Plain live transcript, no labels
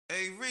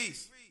Hey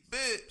Reese,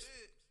 Bibbs,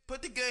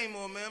 put the game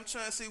on, man. I'm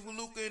trying to see what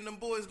Luka and them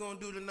boys gonna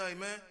do tonight,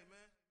 man.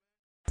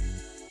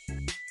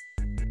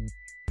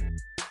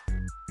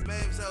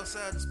 Mavs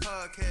outside this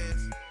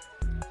podcast.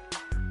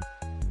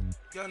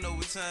 Y'all know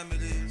what time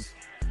it is.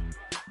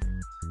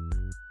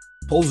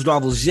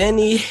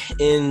 Pozdravljeni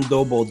in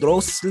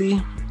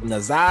dobrodosli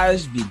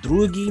nazaj v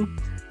drugi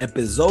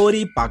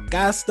epizodi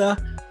podcasta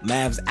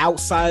Mavs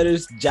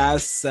Outsiders.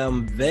 Jaz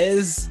sem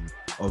vez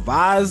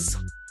vas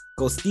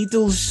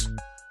gostitelj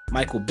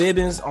Michael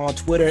Bibbins on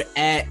Twitter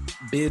at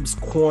Bibbs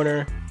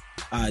Corner.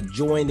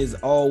 Joined as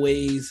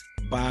always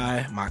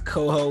by my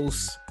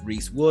co-host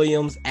Reese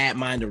Williams at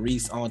Minder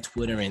Reese on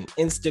Twitter and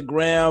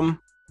Instagram.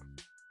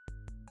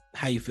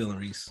 How you feeling,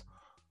 Reese?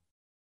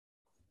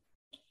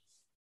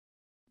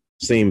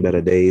 Seen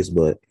better days,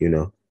 but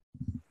I'm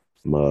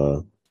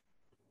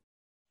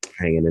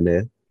hanging in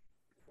there,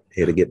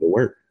 here to get to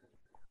work.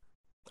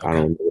 Okay. I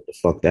don't know what the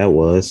fuck that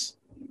was.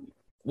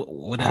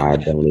 I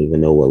don't even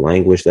know what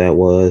language that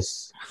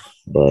was,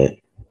 but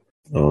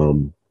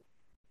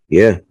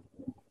yeah.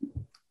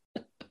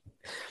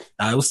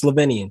 It was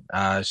Slovenian.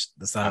 I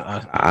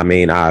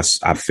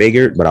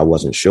figured, but I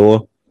wasn't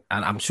sure.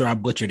 I'm sure I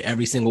butchered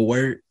every single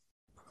word.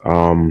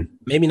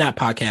 Maybe not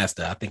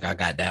podcaster. I think I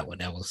got that one.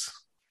 That was.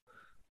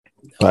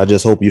 I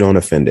just hope you don't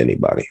offend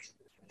anybody.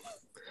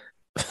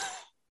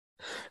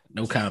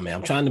 No comment.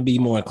 I'm trying to be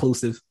more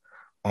inclusive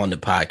on the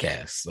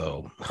podcast.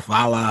 So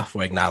voila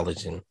for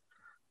acknowledging,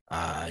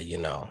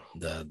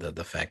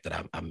 the fact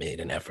that I made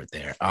an effort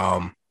there.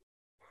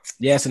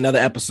 It's another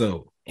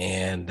episode,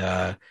 and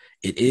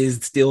it is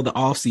still the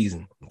off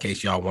season. In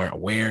case y'all weren't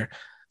aware,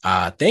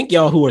 thank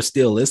y'all who are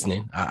still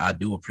listening. I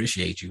do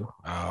appreciate you.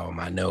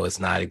 I know it's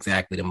not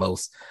exactly the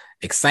most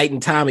exciting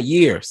time of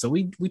year, so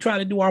we try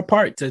to do our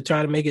part to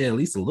try to make it at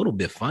least a little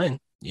bit fun.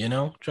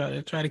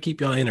 Try to keep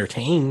y'all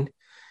entertained.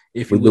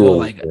 If you will,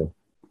 like,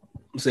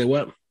 say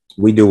what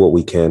we do what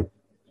we can.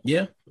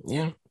 Yeah.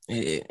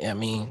 I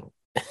mean,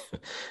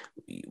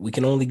 we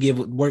can only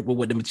work with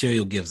what the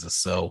material gives us.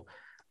 So,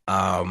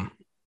 I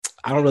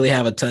don't really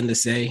have a ton to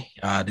say.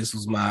 This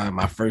was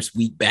my first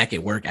week back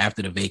at work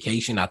after the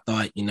vacation. I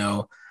thought, I'm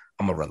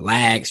gonna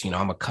relax. I'm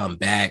gonna come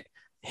back,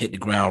 hit the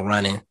ground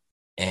running.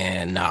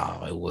 And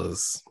no, it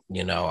was,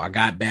 I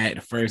got back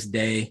the first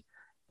day,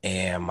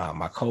 and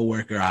my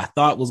coworker I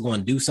thought was going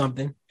to do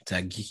something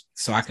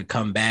so I could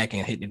come back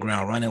and hit the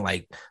ground running.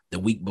 Like the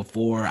week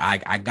before,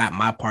 I got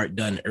my part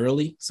done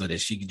early so that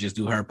she could just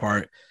do her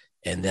part,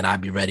 and then I'd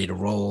be ready to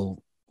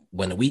roll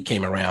when the week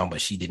came around.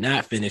 But she did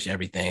not finish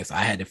everything, so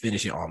I had to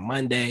finish it on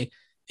Monday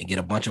and get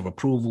a bunch of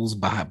approvals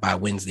by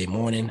Wednesday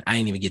morning. I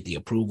didn't even get the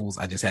approvals.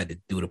 I just had to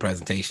do the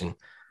presentation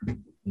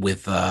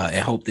with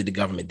and hope that the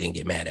government didn't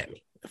get mad at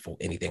me for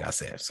anything I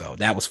said. So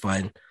that was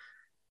fun.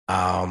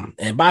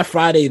 And by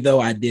Friday,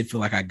 though, I did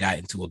feel like I got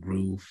into a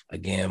groove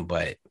again.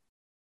 But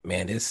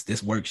man,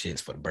 this work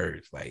shit's for the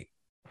birds. Like,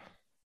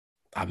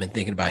 I've been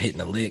thinking about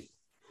hitting a lick,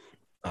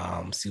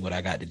 see what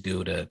I got to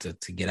do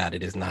to get out of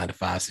this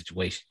 9-to-5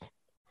 situation.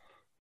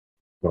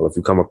 Well, if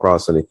you come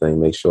across anything,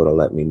 make sure to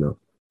let me know.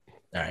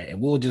 All right, and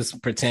we'll just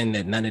pretend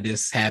that none of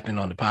this happened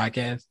on the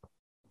podcast.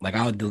 Like,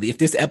 I'll delete if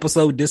this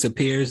episode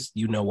disappears.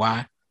 You know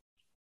why?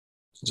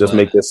 Just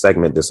make this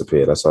segment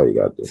disappear. That's all you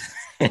got to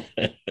do.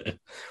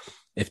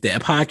 If the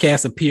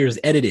podcast appears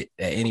edited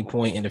at any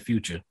point in the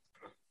future,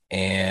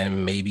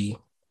 and maybe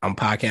I'm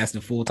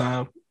podcasting full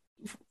time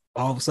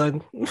all of a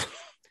sudden,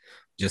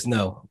 just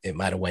know it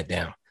might have went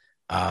down.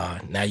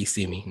 Now you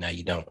see me. Now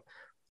you don't.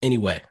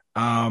 Anyway,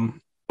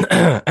 moving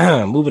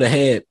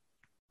ahead,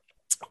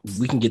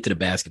 we can get to the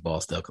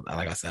basketball stuff.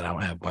 Like I said, I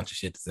don't have a bunch of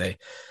shit to say.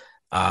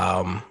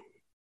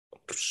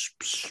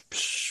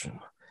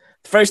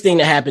 First thing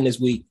that happened this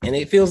week, and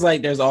it feels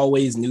like there's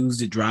always news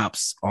that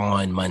drops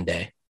on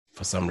Monday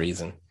for some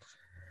reason.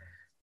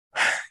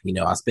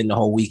 I spend the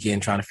whole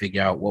weekend trying to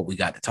figure out what we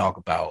got to talk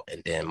about,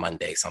 and then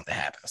Monday something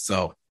happens.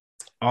 So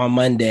on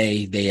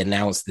Monday, they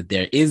announced that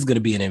there is going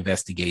to be an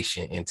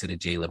investigation into the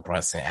Jalen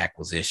Brunson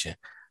acquisition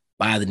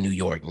by the New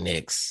York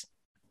Knicks.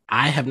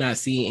 I have not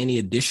seen any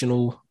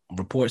additional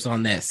reports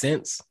on that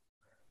since,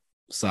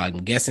 so I'm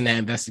guessing that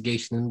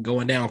investigation is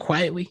going down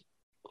quietly.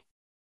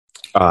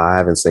 I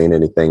haven't seen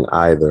anything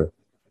either,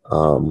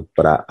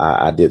 but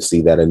I did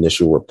see that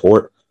initial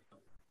report.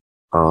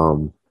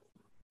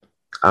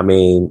 I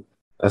mean,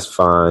 that's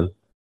fine.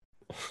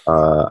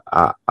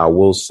 I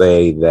will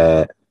say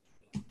that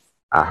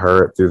I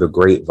heard through the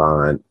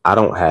grapevine. I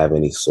don't have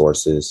any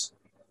sources,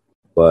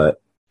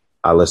 but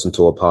I listened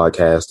to a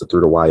podcast, the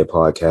Through the Wire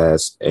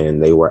podcast,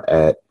 and they were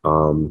at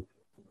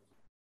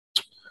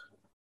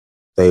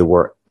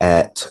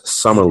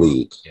Summer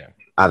League. Yeah.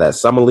 Either at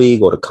Summer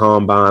League or the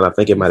Combine. I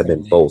think it might have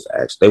been both,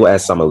 actually. They were at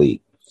Summer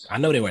League. I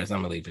know they were at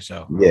Summer League for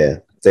sure. Yeah,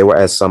 they were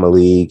at Summer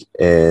League,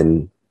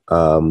 and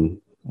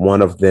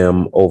one of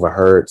them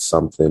overheard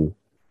something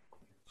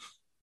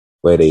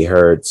where they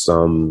heard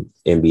some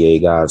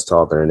NBA guys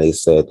talking, and they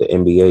said the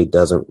NBA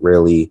doesn't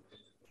really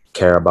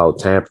care about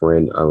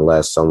tampering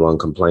unless someone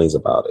complains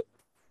about it.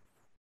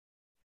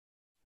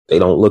 They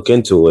don't look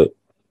into it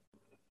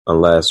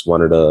unless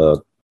one of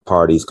the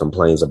parties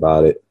complains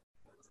about it.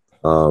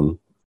 I'm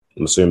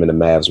assuming the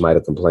Mavs might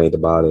have complained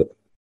about it.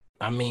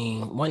 I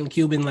mean, wasn't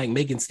Cuban like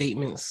making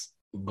statements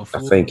I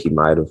before? think he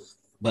might have.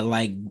 But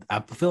like, I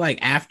feel like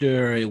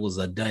after it was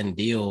a done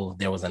deal,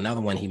 there was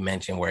another one he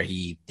mentioned where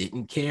he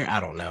didn't care. I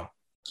don't know.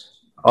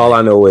 All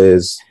I know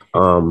is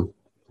I'm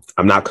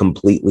not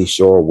completely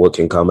sure what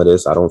can come of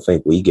this. I don't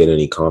think we get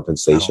any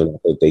compensation. I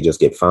think they just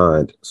get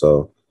fined.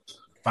 So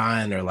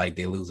fine, or like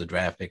they lose a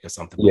draft pick or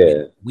something.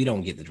 Yeah, we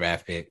don't get the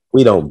draft pick.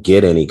 We don't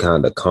get any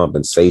kind of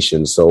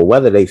compensation. So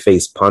whether they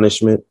face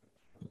punishment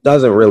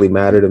doesn't really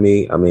matter to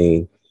me. I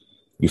mean,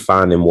 you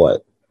fine them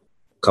what?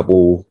 A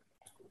couple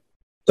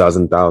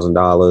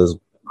 $1,000,000,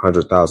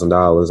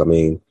 $100,000. I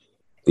mean,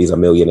 these are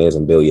millionaires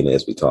and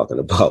billionaires we talking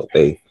about.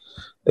 They're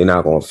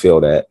not going to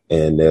feel that,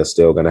 and they're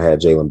still going to have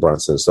Jalen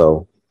Brunson.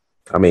 So,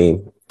 I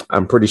mean,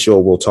 I'm pretty sure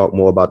we'll talk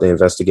more about the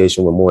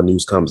investigation when more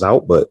news comes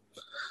out, but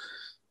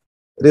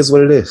it is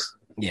what it is.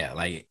 Yeah,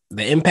 like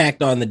the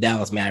impact on the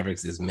Dallas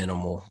Mavericks is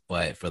minimal,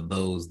 but for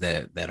those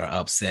that are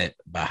upset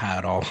by how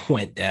it all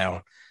went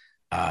down,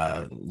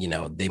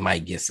 they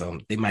might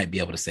be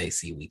able to say,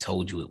 see, we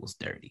told you it was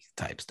dirty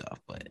type stuff,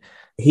 but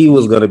he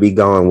was going to be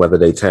gone whether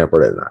they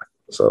tampered or not.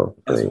 So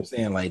that's what I'm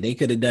saying. Like they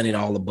could have done it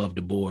all above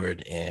the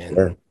board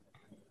and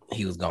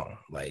he was gone.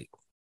 Like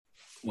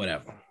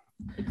whatever.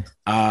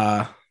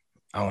 I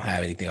don't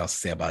have anything else to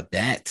say about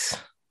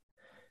that.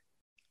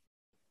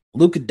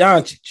 Luka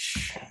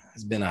Doncic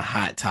has been a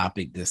hot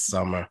topic this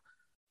summer.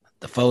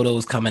 The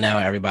photos coming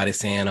out, everybody's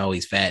saying, oh,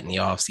 he's fat in the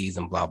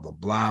offseason, blah, blah,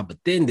 blah. But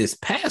then this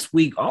past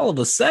week, all of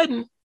a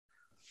sudden,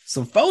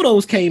 some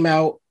photos came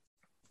out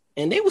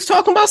and they was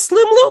talking about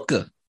Slim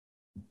Luka.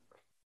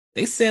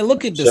 They said,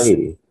 look at this.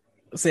 Shady.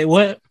 Say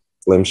what?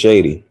 Slim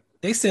Shady.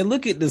 They said,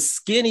 look at the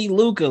skinny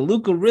Luka.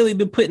 Luka really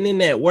been putting in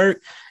that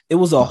work. It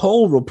was a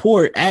whole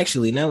report,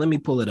 actually. Now let me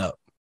pull it up.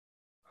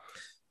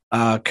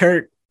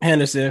 Kurt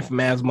Henderson from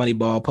Mavs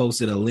Moneyball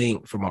posted a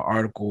link from an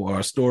article or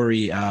a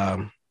story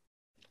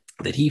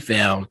that he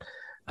found.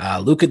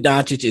 Luka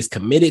Doncic is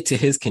committed to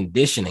his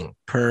conditioning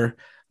per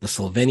the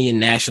Slovenian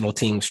national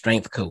team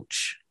strength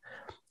coach.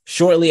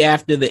 Shortly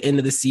after the end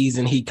of the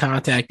season, he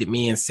contacted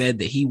me and said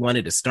that he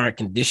wanted to start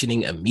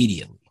conditioning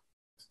immediately.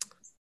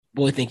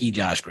 Boy, think he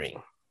Josh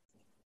Green.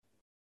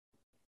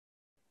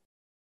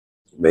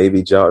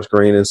 Maybe Josh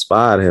Green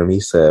inspired him.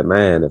 He said,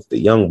 man, if the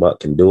young buck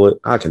can do it,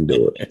 I can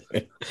do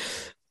it.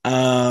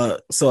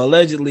 So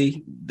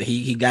allegedly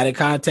he got in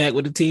contact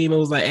with the team and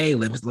was like, hey,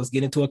 let's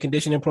get into a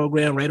conditioning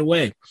program right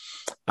away.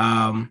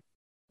 And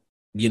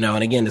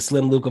again, the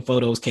Slim Luka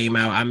photos came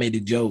out. I made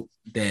the joke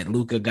that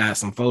Luka got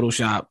some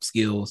Photoshop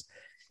skills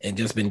and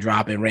just been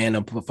dropping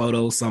random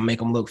photos. Some make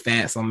them look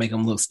fat, some make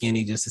them look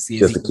skinny, just to see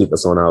just to keep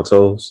us on our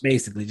toes.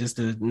 Basically, just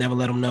to never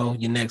let them know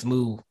your next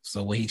move.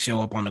 So when he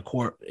show up on the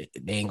court,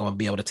 they ain't gonna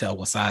be able to tell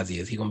what size he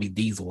is. He gonna be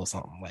Diesel or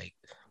something. Like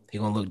he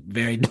gonna look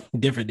very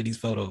different than these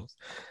photos.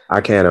 I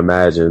can't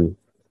imagine.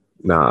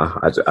 Nah,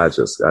 I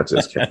just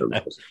can't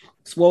imagine.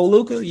 Swole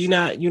Luka, you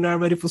not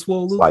ready for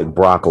Swole Luka? Like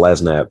Brock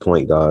Lesnar at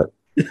point guard.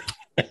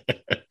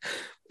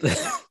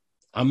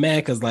 I'm mad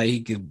because like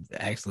he could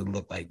actually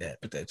look like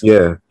that potentially.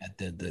 Yeah.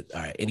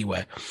 All right.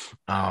 Anyway,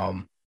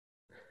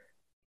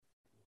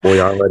 boy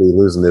already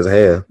losing his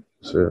hair.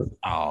 Sure.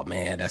 Oh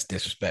man, that's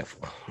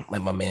disrespectful.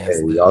 Like my man.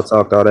 Hey, y'all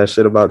talked all that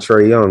shit about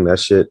Trae Young. That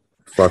shit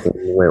fucking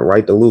went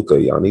right to Luka.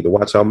 Y'all need to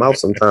watch your mouth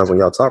sometimes when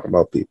y'all talk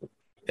about people.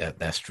 Yeah,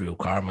 that's true.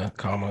 Karma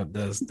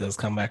does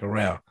come back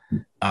around.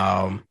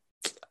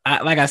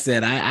 Like I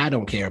said, I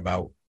don't care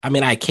about. I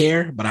mean, I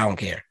care, but I don't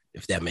care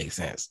if that makes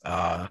sense.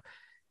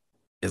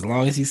 As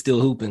long as he's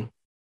still hooping,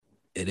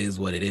 it is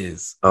what it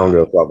is. I don't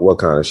give a fuck what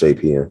kind of shape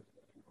he in.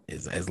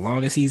 As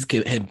long as he's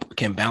can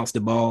bounce the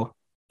ball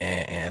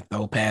and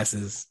throw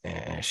passes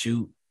and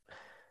shoot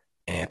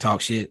and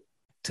talk shit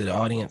to the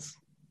audience,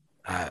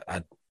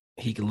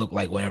 he can look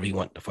like whatever he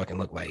wants to fucking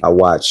look like. I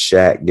watched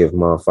Shaq give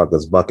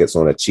motherfuckers buckets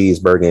on a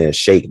cheeseburger and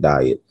shake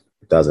diet.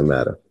 It doesn't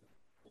matter.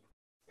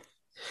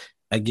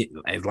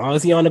 As long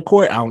as he's on the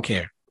court, I don't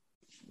care.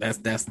 That's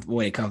the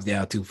way it comes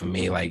down to for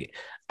me. Like,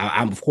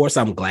 I'm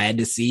glad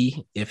to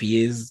see if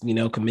he is,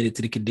 committed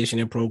to the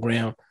conditioning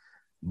program.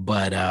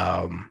 But,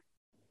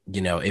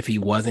 if he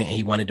wasn't,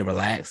 he wanted to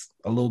relax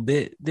a little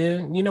bit,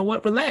 then you know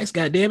what? Relax,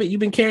 goddammit. You've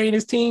been carrying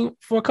this team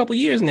for a couple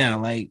years now.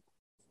 Like,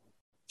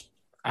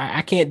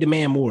 I can't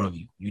demand more of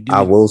you.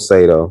 I will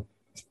say, though,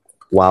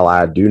 while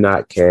I do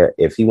not care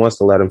if he wants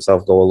to let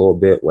himself go a little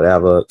bit,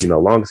 whatever,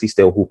 long as he's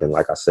still hooping,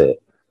 like I said.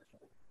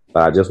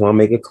 But I just want to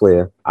make it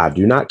clear, I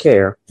do not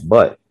care.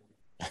 But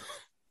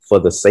for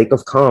the sake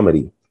of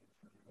comedy,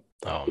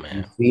 oh man,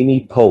 you see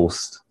me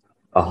post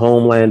a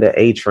Homelander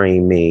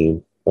A-Train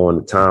meme on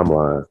the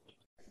timeline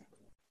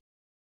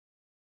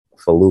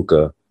for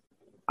Luka.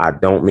 I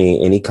don't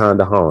mean any kind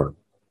of harm.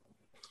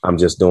 I'm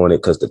just doing it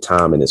because the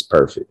timing is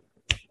perfect.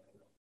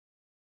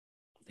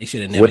 They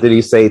should have never. What did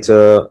he say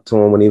to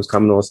him when he was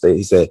coming on stage?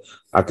 He said,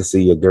 "I can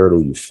see your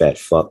girdle, you fat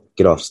fuck.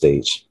 Get off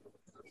stage."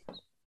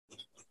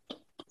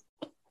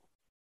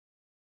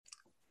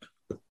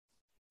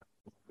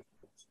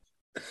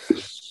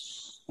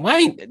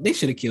 Why they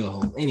should have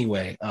killed him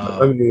anyway?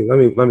 Let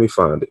me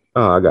find it.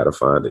 Oh, I gotta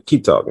find it.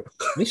 Keep talking.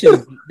 They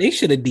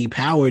should have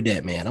depowered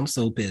that man. I'm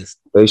so pissed.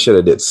 They should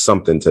have did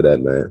something to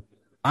that man.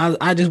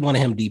 I just wanted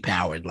him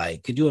depowered.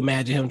 Like, could you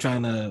imagine him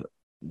trying to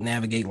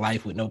navigate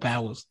life with no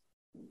powers?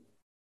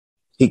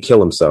 He'd kill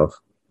himself.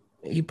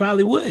 He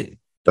probably would.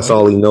 That's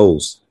all he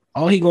knows.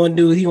 All he gonna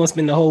do is he gonna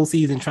spend the whole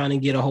season trying to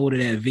get a hold of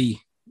that V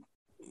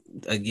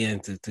again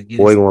to get.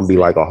 Boy, gonna be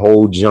like a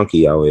whole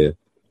junkie out here.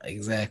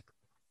 Exactly.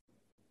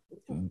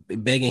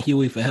 Begging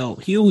Huey for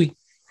help. Huey.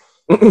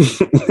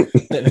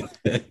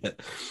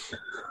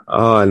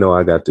 Oh, I know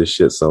I got this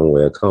shit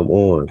somewhere. Come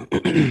on.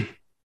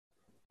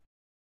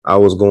 I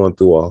was going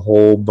through a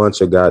whole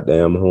bunch of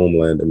goddamn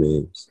Homelander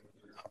memes.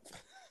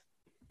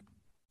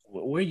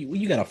 Where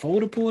you got a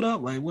folder pulled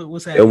up? Like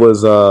what's happening? It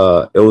was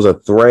a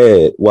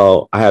thread.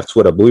 Well, I have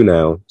Twitter Blue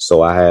now,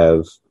 so I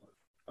have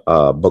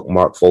a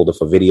bookmark folder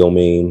for video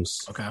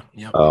memes. Okay.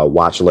 Yeah.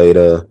 Watch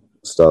later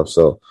stuff.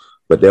 So,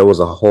 but there was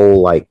a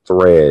whole like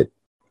thread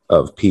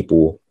of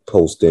people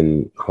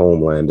posting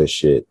Homelander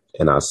shit,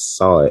 and I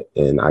saw it,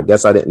 and I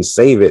guess I didn't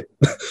save it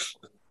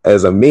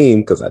as a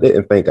meme because I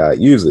didn't think I'd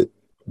use it.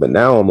 But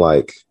now I'm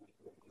like,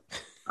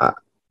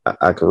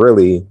 I could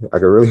really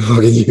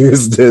fucking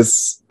use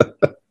this.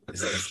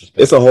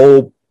 It's a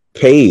whole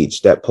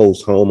page that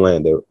posts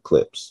Homelander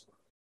clips.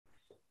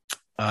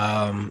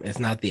 It's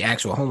not the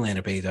actual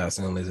Homelander page, I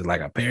assume. Is it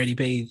like a parody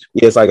page?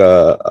 Yeah, it's like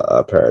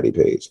a parody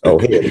page. Oh,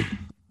 here.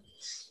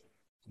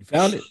 You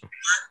found it?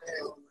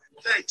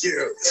 Thank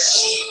you.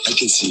 I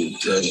can see you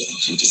dirty,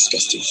 you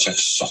disgusting fat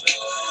fuck.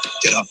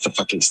 Get off the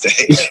fucking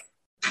stage.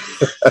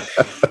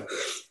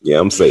 Yeah,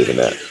 I'm saving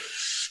that.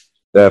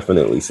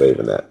 Definitely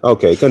saving that.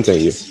 Okay,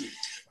 continue.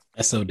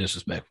 That's so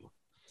disrespectful.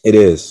 It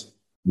is.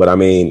 But I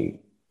mean,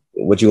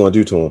 what you gonna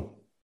do to him?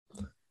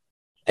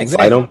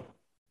 Exactly. Fight him?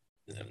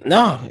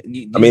 No. I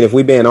mean, if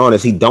we being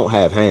honest, he don't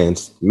have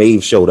hands.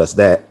 Maeve showed us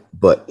that,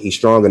 but he's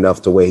strong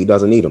enough to where he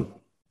doesn't need them.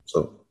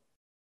 So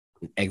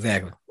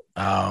exactly.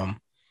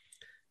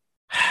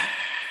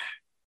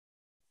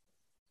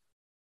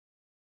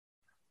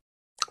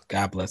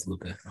 God bless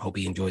Luca. I hope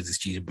he enjoys his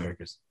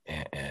cheeseburgers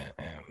and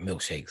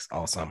milkshakes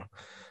all summer.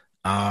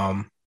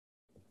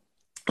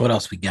 What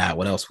else we got?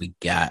 What else we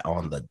got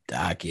on the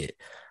docket?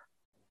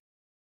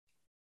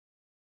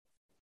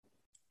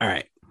 All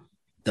right.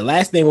 The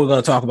last thing we're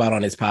going to talk about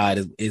on this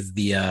pod is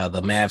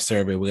the Mav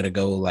survey. We're going to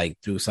go like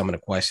through some of the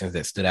questions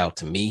that stood out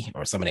to me,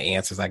 or some of the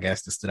answers, I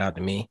guess, that stood out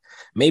to me.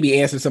 Maybe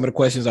answer some of the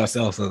questions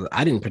ourselves. So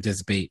I didn't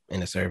participate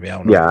in the survey. I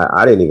don't know. Yeah,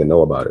 I didn't even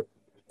know about it.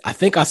 I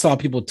think I saw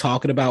people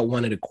talking about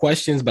one of the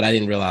questions, but I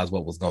didn't realize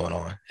what was going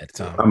on at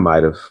the time. I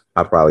might have.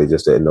 I probably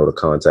just didn't know the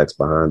context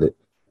behind it.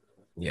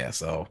 Yeah,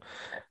 so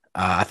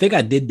I think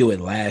I did do it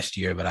last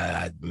year, but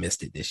I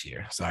missed it this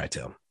year. Sorry,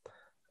 Tim.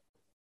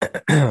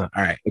 All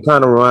right. It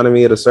kind of reminded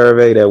me of the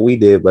survey that we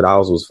did, but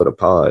ours was for the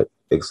pod,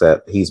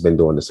 except he's been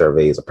doing the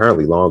surveys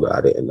apparently longer.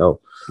 I didn't know.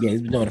 Yeah,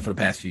 he's been doing it for the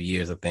past few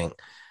years, I think.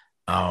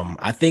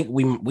 I think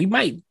we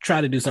might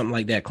try to do something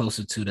like that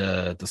closer to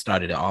the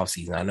start of the off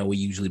season. I know we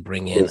usually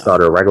bring in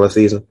start of the regular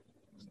season.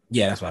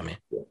 Yeah, that's what I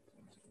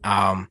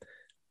mean.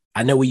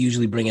 I know we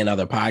usually bring in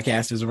other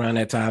podcasters around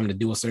that time to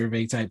do a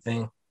survey type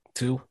thing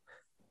too.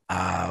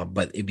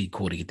 But it'd be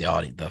cool to get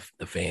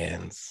the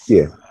fans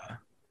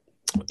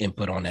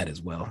input on that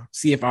as well.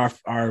 See if our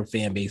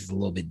fan base is a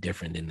little bit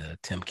different than the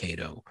Tim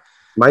Cato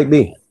might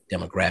be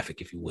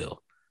demographic, if you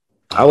will.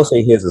 I would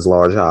say his is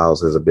large.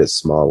 Ours is a bit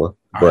smaller.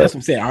 But that's what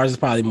I'm saying. Ours is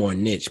probably more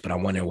niche, but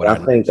I'm wondering what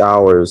I think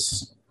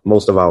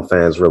most of our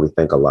fans really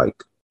think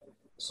alike.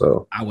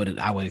 So I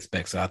would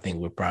expect so. I think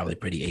we're probably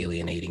pretty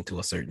alienating to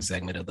a certain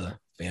segment of the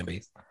fan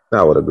base.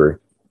 I would agree.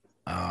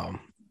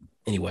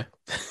 Anyway,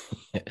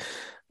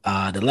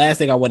 the last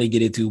thing I want to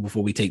get into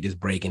before we take this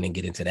break and then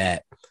get into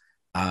that,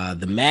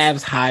 the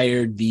Mavs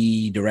hired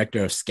the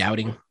director of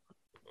scouting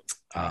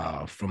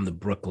from the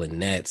Brooklyn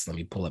Nets. Let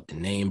me pull up the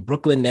name.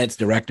 Brooklyn Nets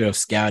director of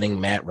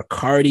scouting, Matt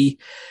Riccardi,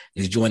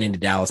 is joining the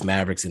Dallas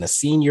Mavericks in a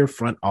senior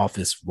front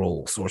office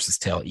role. Sources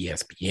tell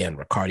ESPN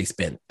Riccardi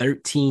spent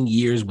 13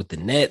 years with the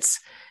Nets,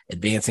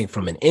 advancing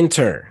from an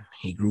intern.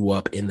 He grew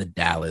up in the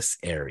Dallas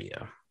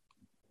area.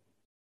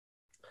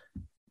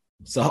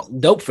 So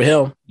dope for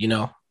him,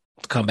 to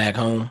come back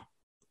home,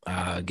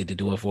 get to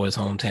do it for his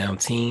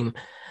hometown team.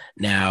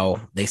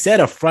 Now, they said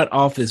a front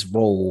office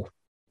role.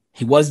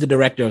 He was the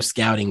director of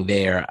scouting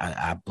there.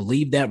 I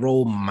believe that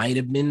role might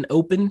have been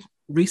open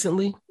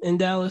recently in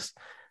Dallas.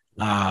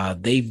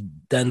 They've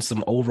done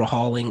some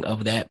overhauling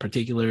of that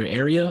particular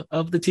area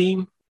of the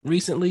team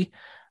recently.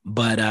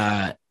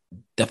 But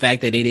the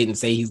fact that they didn't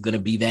say he's going to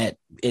be that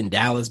in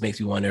Dallas makes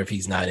me wonder if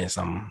he's not in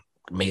some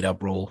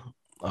made-up role,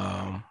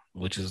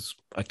 which is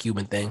a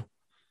Cuban thing.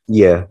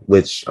 Yeah,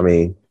 which, I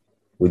mean,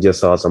 we just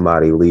saw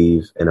somebody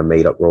leave in a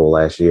made-up role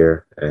last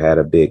year and had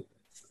a big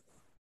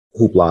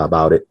hoopla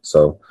about it.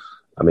 So,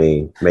 I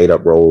mean,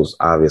 made-up roles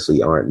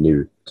obviously aren't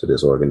new to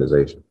this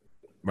organization.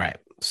 Right.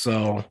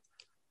 So,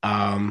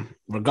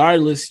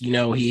 regardless,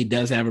 he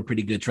does have a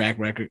pretty good track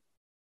record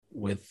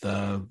with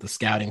the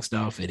scouting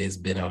stuff. It has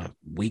been a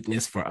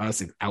weakness for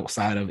us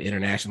outside of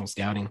international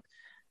scouting.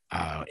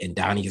 And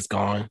Donnie is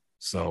gone.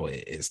 So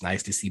it's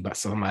nice to see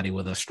somebody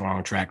with a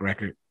strong track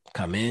record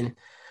come in.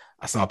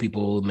 I saw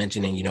people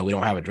mentioning, we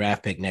don't have a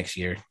draft pick next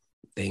year.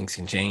 Things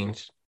can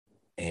change,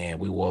 and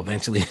we will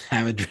eventually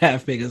have a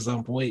draft pick at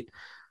some point.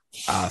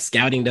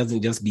 Scouting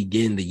doesn't just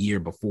begin the year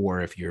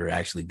before. If you're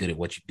actually good at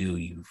what you do,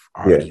 you've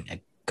already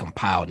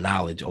compiled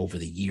knowledge over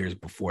the years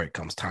before it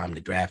comes time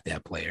to draft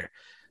that player.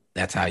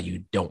 That's how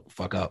you don't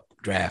fuck up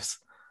drafts.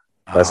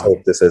 Let's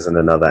hope this isn't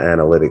another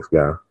analytics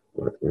guy.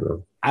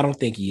 I don't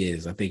think he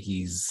is. I think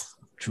he's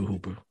true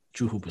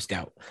hooper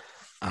scout.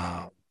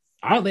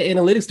 Our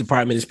analytics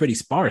department is pretty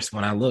sparse.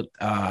 When I looked,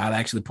 I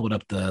actually pulled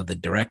up the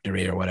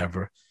directory or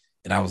whatever,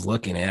 and I was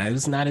looking at it.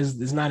 It's not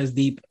as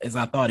deep as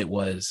I thought it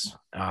was.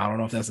 I don't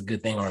know if that's a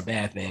good thing or a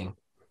bad thing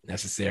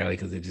necessarily,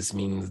 because it just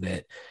means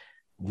that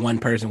one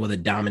person with a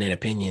dominant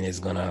opinion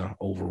is gonna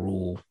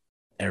overrule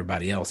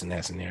everybody else in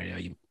that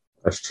scenario.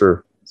 That's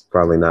true. It's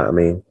probably not. I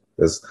mean,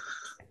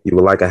 you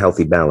would like a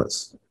healthy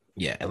balance.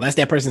 Yeah, unless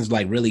that person's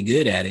like really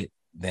good at it,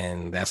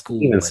 then that's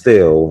cool. Even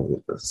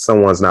still,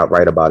 someone's not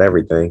right about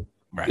everything.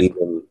 Right.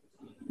 Even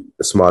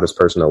the smartest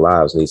person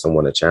alive needs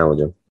someone to challenge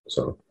him.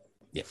 So,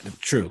 yeah,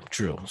 true.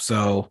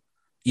 So,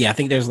 yeah, I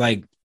think there's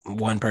like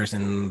one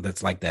person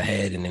that's like the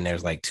head, and then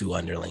there's like two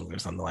underlings or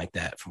something like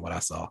that, from what I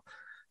saw.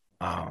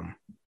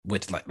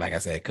 Which, like I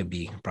said, could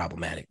be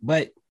problematic,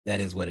 but that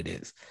is what it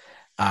is.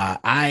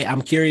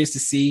 I'm curious to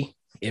see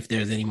if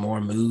there's any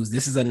more moves.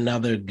 This is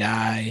another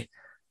guy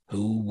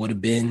who would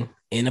have been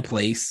in a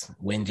place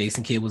when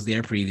Jason Kidd was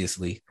there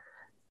previously.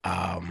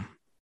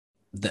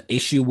 The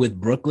issue with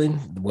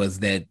Brooklyn was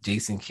that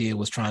Jason Kidd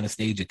was trying to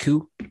stage a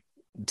coup,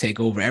 take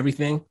over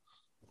everything,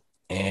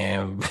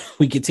 and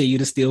we continue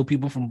to steal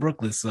people from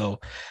Brooklyn. So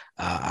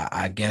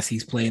I guess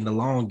he's playing the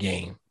long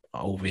game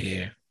over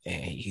here,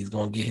 and he's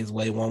going to get his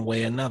way one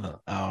way or another.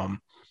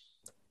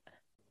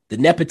 The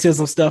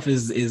nepotism stuff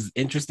is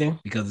interesting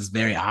because it's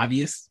very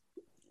obvious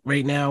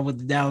right now with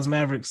the Dallas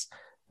Mavericks.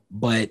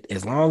 But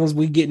as long as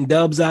we're getting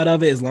dubs out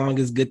of it, as long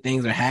as good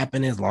things are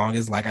happening, as long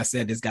as, like I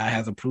said, this guy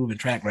has a proven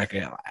track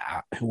record,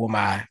 who am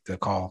I to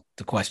call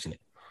to question it?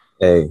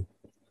 Hey,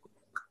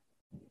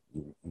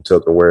 you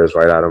took the words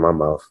right out of my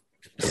mouth.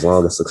 As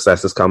long as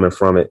success is coming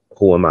from it,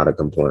 who am I to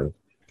complain?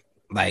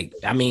 Like,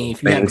 I mean,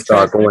 if you things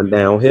start going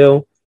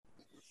downhill,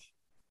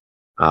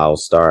 I'll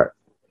start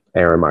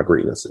airing my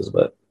grievances.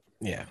 But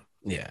yeah,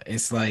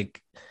 it's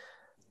like,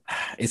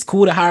 it's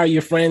cool to hire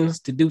your friends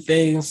to do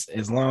things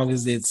as long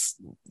as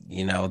it's,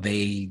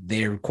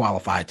 they're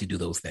qualified to do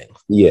those things.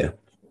 Yeah.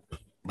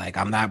 Like,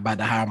 I'm not about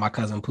to hire my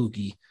cousin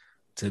Pookie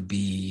to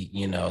be,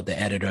 the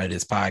editor of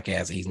this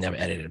podcast. He's never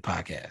edited a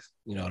podcast.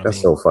 You know what I mean?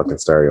 That's so fucking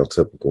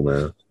stereotypical,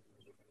 man.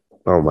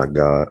 Oh my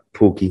God.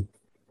 Pookie.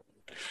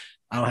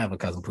 I don't have a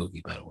cousin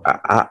Pookie, by the way.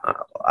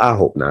 I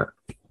hope not.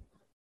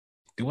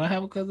 Do I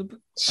have a cousin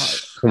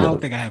Pookie? I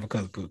don't think I have a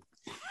cousin Pookie.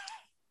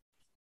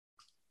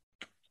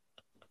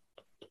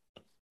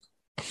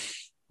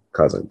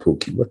 Cousin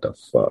Pookie, what the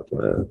fuck,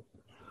 man?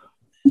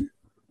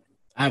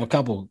 I have a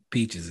couple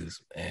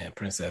peaches and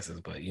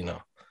princesses, but anyway,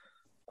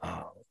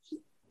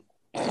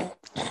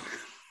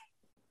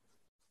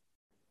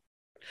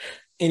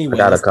 I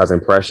got a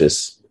cousin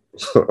Precious.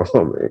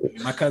 Oh man,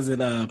 my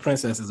cousin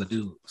Princess is a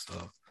dude.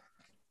 So,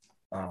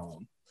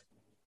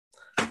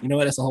 you know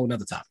what? That's a whole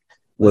nother topic.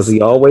 Was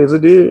he always a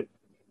dude?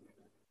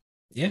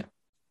 Yeah,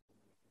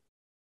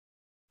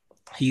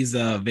 he's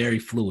very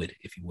fluid,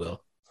 if you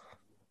will,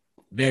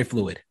 very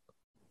fluid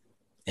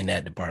in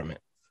that department.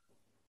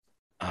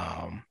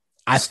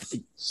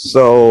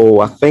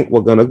 So I think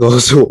we're gonna go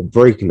to a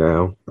break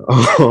now.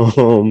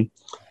 When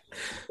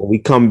we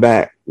come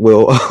back,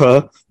 we'll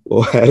have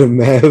the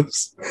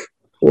Mavs.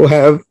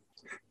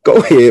 Go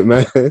ahead,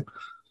 man.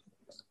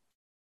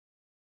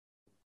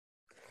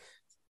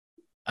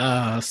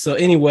 So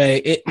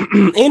anyway,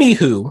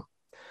 anywho,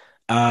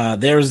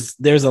 there's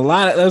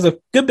a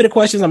good bit of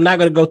questions. I'm not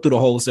gonna go through the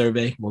whole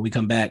survey when we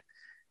come back.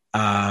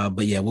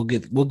 But yeah, we'll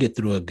get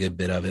through a good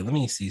bit of it. Let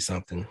me see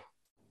something.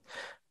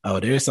 Oh,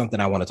 there is something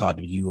I want to talk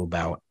to you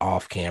about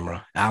off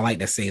camera. I like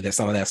to say that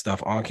some of that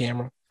stuff on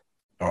camera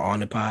or on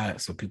the pod,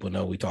 so people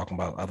know we talking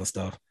about other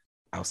stuff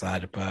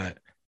outside the pod,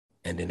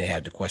 and then they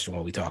have to question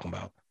what we talking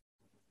about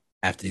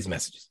after these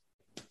messages.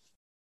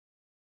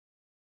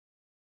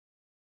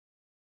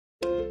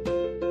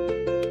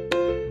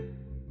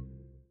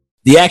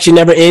 The action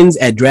never ends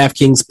at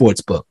DraftKings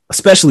Sportsbook,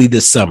 especially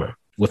this summer.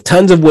 With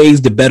tons of ways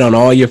to bet on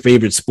all your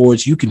favorite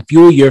sports, you can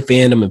fuel your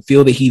fandom and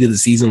feel the heat of the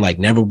season like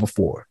never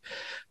before.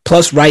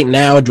 Plus, right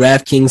now,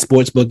 DraftKings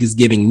Sportsbook is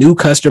giving new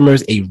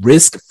customers a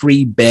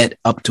risk-free bet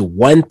up to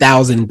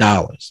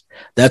 $1,000.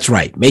 That's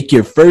right. Make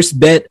your first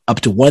bet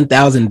up to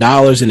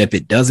 $1,000, and if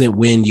it doesn't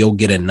win, you'll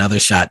get another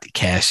shot to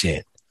cash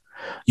in.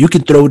 You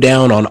can throw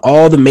down on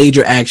all the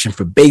major action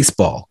for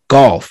baseball,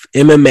 golf,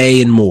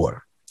 MMA, and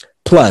more.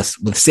 Plus,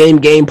 with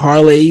same-game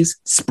parlays,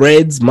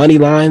 spreads, money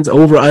lines,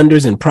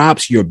 over-unders, and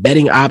props, your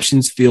betting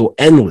options feel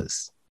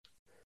endless.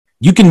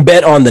 You can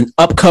bet on the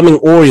upcoming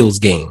Orioles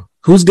game,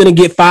 Who's going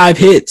to get 5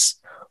 hits?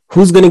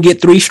 Who's going to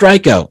get 3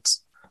 strikeouts?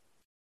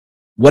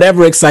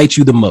 Whatever excites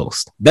you the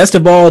most. Best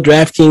of all,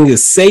 DraftKings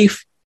is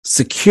safe,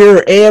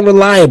 secure, and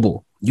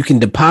reliable. You can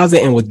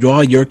deposit and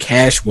withdraw your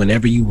cash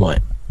whenever you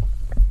want.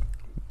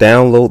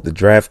 Download the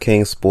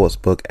DraftKings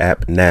Sportsbook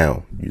app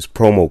now. Use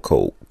promo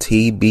code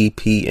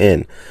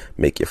TBPN.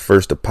 Make your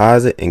first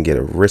deposit and get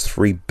a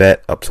risk-free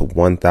bet up to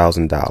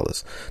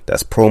 $1,000.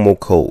 That's promo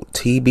code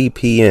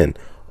TBPN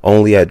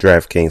only at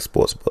DraftKings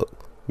Sportsbook.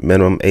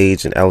 Minimum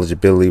age and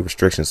eligibility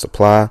restrictions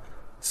apply.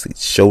 See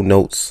show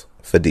notes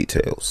for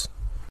details.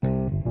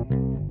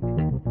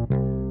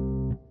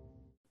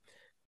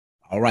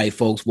 All right,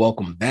 folks,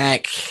 welcome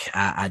back.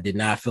 I did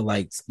not feel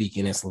like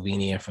speaking in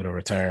Slovenian for the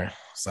return.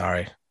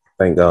 Sorry.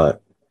 Thank God.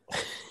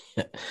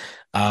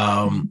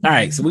 All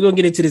right, so we're gonna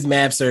get into this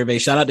Mavs survey.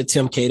 Shout out to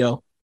Tim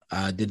Cato.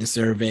 Did the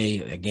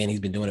survey again.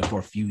 He's been doing it for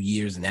a few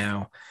years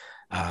now.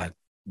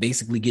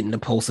 Basically getting the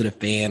pulse of the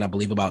fan. I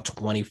believe about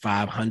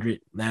 2,500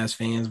 Mavs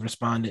fans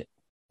responded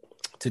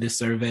to this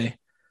survey,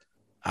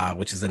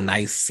 which is a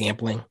nice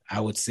sampling,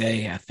 I would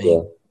say. I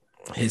think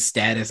his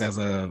status as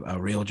a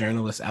real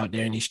journalist out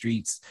there in these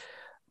streets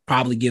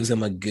probably gives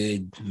him a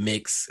good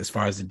mix as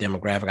far as the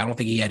demographic. I don't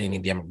think he had any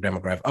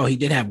demographic. Oh, he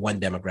did have one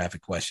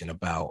demographic question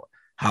about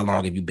how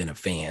long have you been a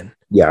fan?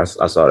 Yeah,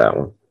 I saw that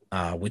one.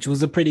 Which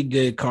was a pretty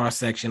good cross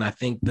section. I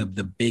think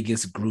the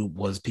biggest group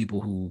was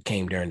people who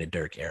came during the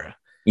Dirk era.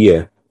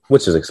 Yeah,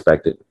 which is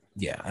expected.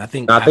 Yeah, I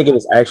think it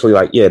was actually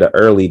like the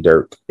early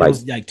Dirk. It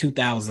was like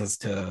 2000s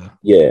to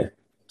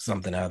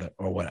something other,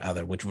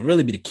 which would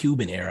really be the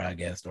Cuban era, I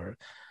guess, or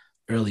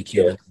early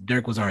Cuban. Yeah.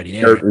 Dirk was already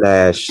there. Dirk,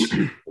 Nash,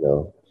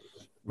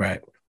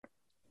 Right.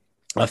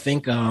 I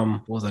think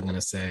what was I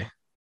gonna say?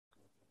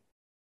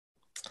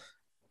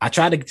 I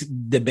tried to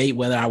debate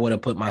whether I would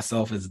have put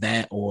myself as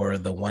that or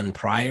the one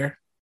prior,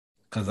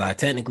 because I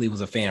technically was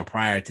a fan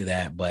prior to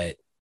that, but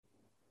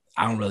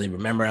I don't really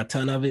remember a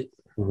ton of it.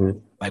 Mm-hmm.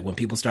 Like when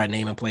people start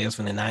naming players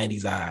from the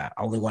 90s,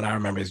 only one I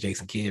remember is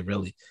Jason Kidd,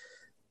 really,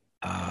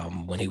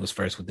 when he was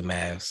first with the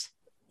Mavs,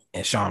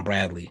 and Sean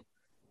Bradley.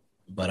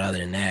 But other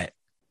than that,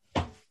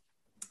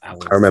 I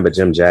remember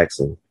Jim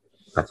Jackson,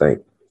 I think.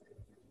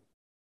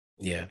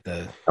 Yeah,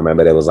 I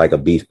remember there was like a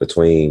beef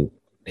between.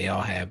 They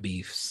all have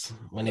beefs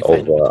when they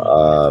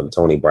over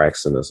Tony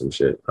Braxton or some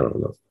shit. I don't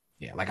know.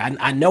 Yeah, like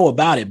I know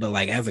about it, but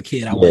like as a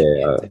kid, I wasn't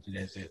paying attention to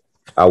that shit.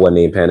 I wasn't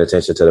even paying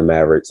attention to the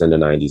Mavericks in the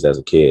 90s as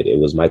a kid. It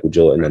was Michael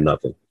Jordan and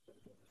nothing.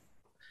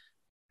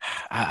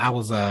 I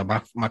was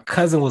my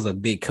cousin was a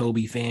big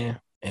Kobe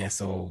fan, and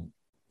so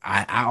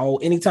I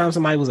anytime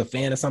somebody was a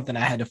fan of something,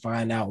 I had to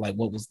find out like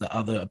what was the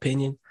other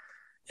opinion.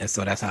 And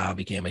so that's how I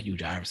became a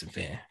huge Iverson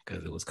fan,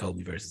 because it was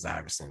Kobe versus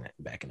Iverson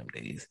back in them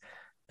days.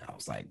 I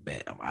was like,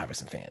 bet I'm an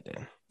Iverson fan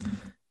then.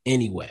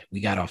 Anyway,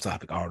 we got off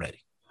topic already.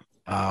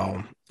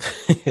 All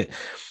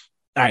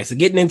right, so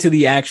getting into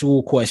the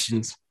actual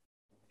questions.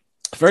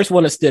 First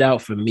one that stood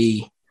out for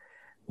me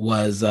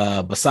was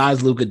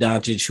besides Luka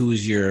Doncic,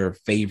 who's your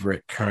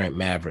favorite current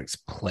Mavericks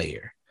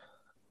player?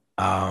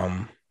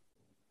 What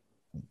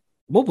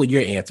would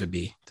your answer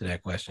be to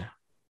that question?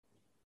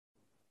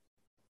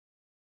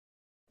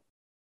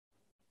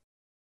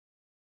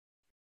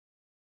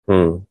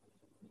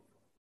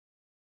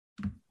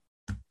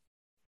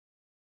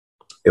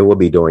 It would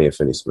be Dorian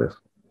Finney-Smith.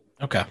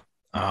 Okay.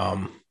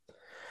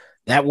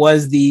 That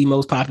was the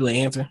most popular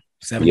answer.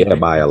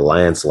 By a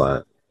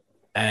landslide.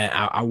 And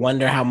I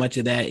wonder how much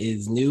of that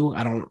is new.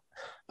 I don't.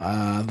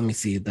 Let me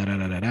see.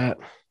 I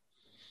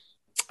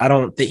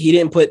don't think he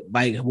didn't put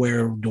like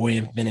where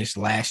Dorian finished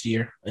last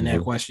year in that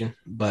question,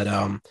 but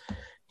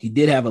he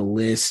did have a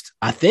list.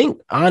 I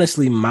think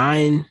honestly,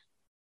 mine.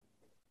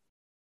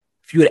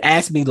 If you had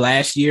asked me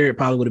last year, it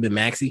probably would have been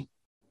Maxey.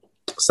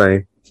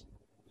 Same.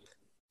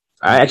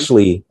 I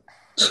actually,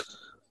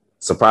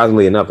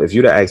 surprisingly enough, if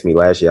you'd have asked me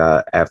last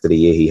year after the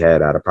year he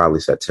had, I'd have probably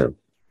said Tim.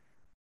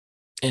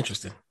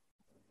 Interesting.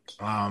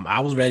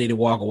 I was ready to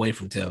walk away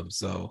from Tim,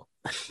 so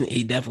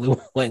he definitely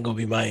wasn't going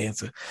to be my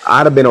answer.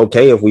 I'd have been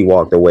okay if we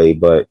walked away,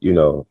 but,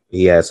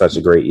 he had such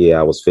a great year.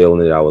 I was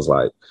feeling it. I was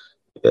like,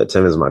 yeah,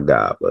 Tim is my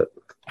guy, but.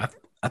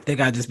 I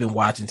think I've just been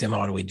watching Tim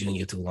Hardaway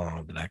Jr. too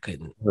long that I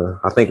couldn't.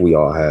 I think we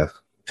all have.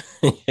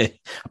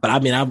 But I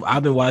mean,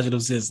 I've been watching him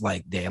since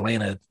like the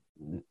Atlanta.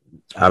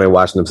 I've been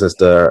watching him since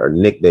the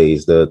Knick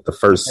days, the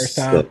first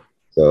time.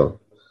 So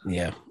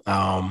yeah.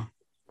 What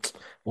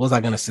was I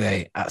gonna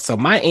say? So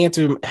my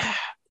answer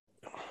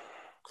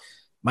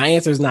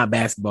is not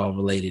basketball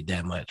related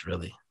that much,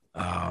 really.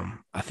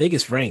 I think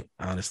it's Frank.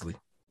 Honestly,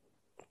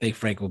 I think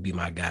Frank will be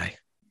my guy.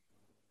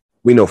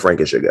 We know Frank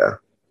is your guy.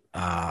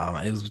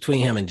 It was between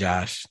him and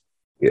Josh.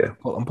 Yeah,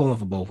 I'm pulling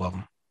for both of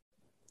them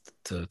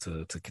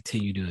to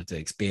continue to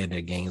expand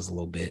their games a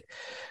little bit.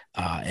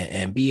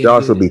 And be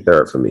Josh will be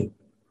third for me.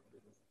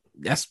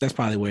 That's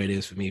probably where it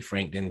is for me,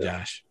 Frank then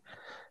Josh.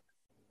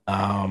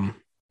 And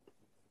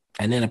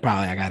then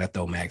I gotta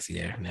throw Maxey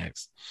there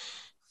next.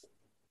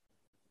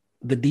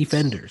 The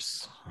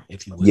defenders,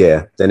 if you will.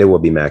 Yeah, then it will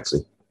be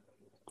Maxey.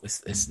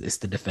 It's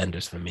the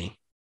defenders for me.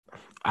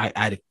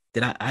 I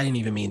didn't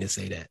even mean to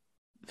say that.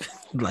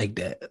 like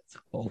that.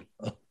 Hold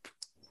up.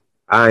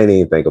 I ain't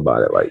even think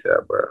about it like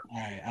that, bro. All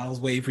right, I was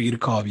waiting for you to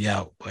call me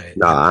out, but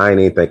Nah, I ain't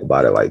even think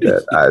about it like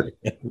that.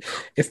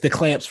 it's the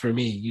clamps for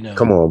me, you know.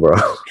 Come on, bro.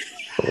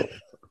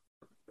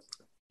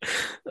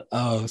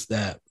 Oh,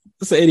 snap.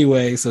 So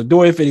anyway, so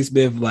Dorian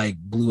Finney-Smith like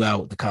blew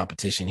out the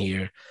competition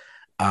here.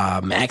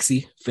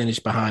 Maxey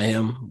finished behind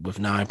him with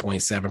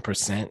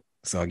 9.7%.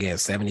 So again,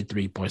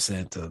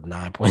 73% to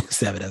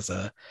 9.7. That's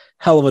a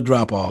hell of a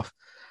drop off.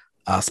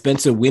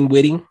 Spencer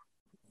Winwitty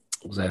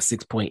was at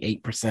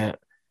 6.8%.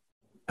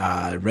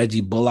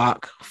 Reggie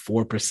Bullock,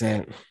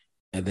 4%.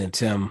 And then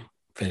Tim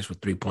finished with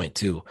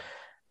 3.2.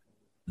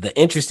 The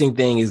interesting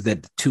thing is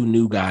that the two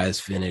new guys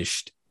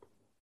finished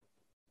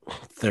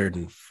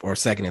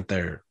second and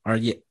third, or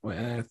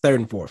third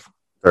and fourth.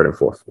 Third and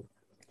fourth.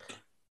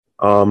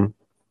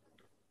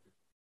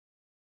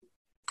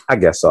 I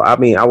guess so. I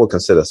mean, I would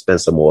consider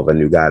Spencer more of a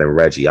new guy than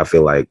Reggie. I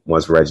feel like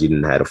once Reggie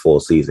didn't have a full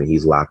season,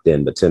 he's locked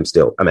in. But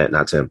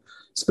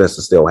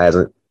Spencer still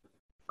hasn't.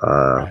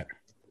 Right.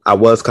 I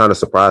was kind of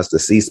surprised to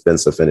see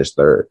Spencer finish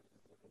third.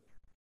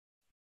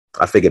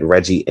 I figured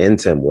Reggie and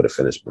Tim would have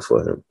finished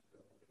before him.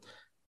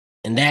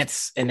 And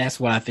that's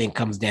what I think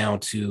comes down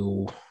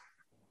to,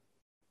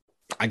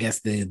 I guess,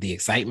 the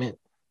excitement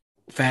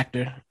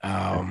factor.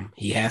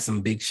 He had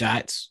some big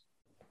shots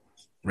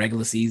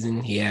regular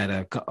season. He had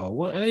a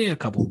couple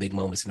of big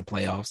moments in the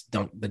playoffs.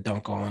 The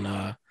dunk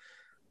on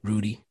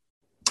Rudy.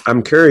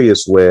 I'm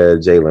curious where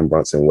Jalen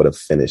Brunson would have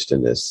finished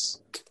in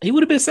this. He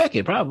would have been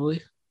second,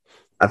 probably.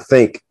 I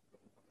think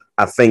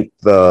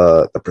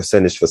the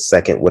percentage for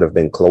second would have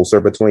been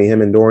closer between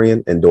him and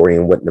Dorian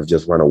wouldn't have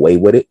just run away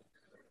with it.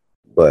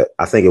 But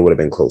I think it would have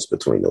been close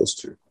between those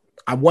two.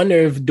 I wonder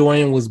if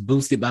Dorian was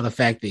boosted by the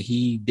fact that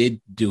he did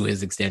do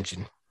his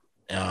extension.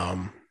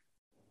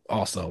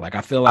 Also, like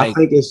I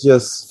think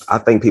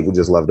people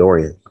just love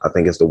Dorian. I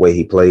think it's the way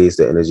he plays,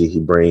 the energy he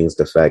brings,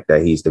 the fact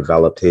that he's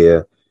developed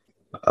here.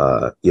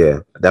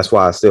 That's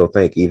why I still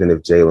think even if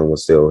Jalen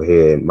was still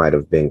here, it might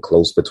have been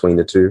close between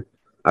the two.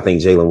 I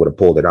think Jalen would have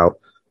pulled it out.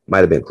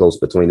 Might have been close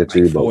between the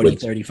two. 40,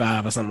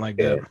 35 or something like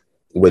that.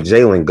 With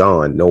Jalen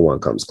gone, no one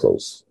comes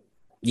close.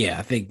 Yeah,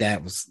 I think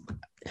that was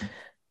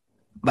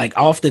like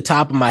off the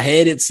top of my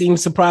head, it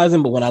seems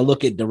surprising. But when I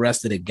look at the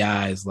rest of the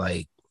guys,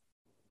 like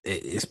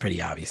it's pretty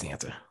obvious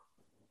answer.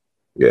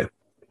 Yeah.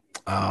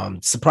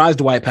 Surprised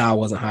Dwight Powell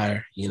wasn't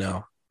higher, you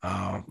know. No,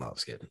 I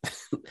was kidding.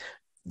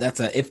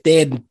 If they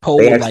had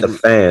polled like the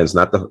fans,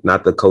 not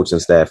the coaching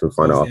staff in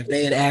front of. If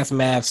they had asked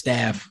Mav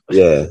staff,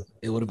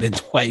 it would have been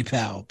Dwight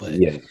Powell. But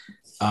yeah.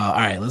 All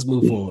right, let's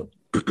move forward.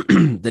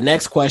 The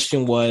next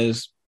question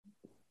was,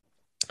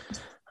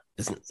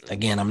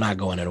 again, I'm not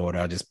going in order.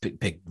 I'll just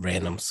pick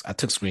randoms. I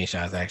took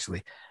screenshots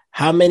actually.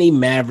 How many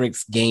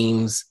Mavericks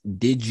games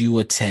did you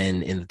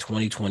attend in the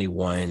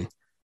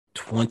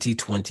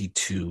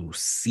 2021-2022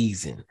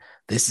 season?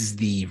 This is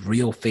the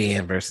real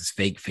fan versus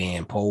fake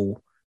fan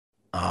poll.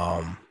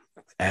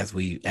 As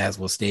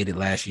was stated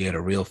last year, the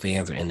real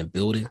fans are in the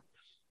building.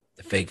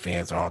 The fake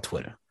fans are on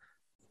Twitter.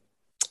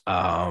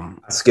 I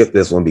skipped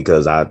this one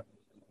because I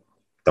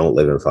don't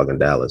live in fucking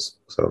Dallas.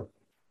 So,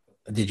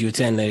 did you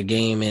attend the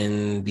game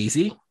in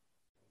DC?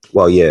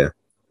 Well, yeah.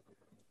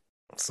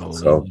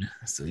 So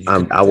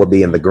I would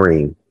be in the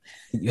green.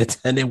 You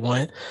attended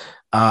one.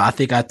 I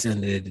think I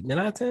attended. Did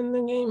I attend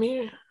the game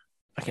here?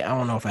 I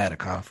don't know if I had a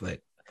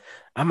conflict.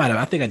 I might have.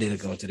 I think I did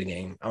go to the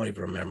game. I don't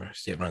even remember.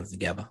 Shit runs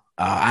together.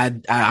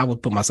 I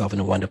would put myself in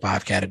the 1 to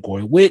 5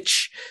 category,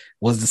 which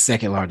was the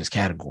second largest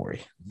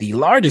category. The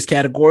largest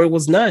category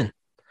was none.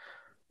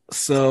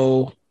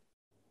 So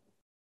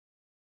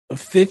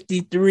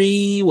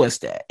 53, what's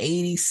that?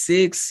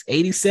 86,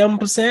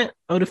 87%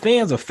 of the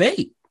fans are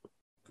fake.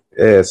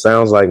 Yeah, it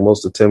sounds like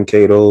most of Tim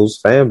Cato's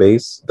fan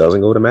base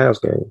doesn't go to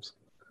Mavs games.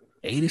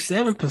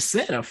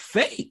 87% are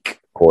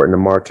fake. According to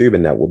Mark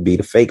Cuban, that would be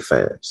the fake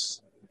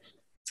fans.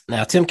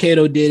 Now, Tim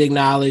Cato did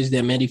acknowledge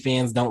that many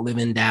fans don't live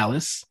in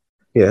Dallas.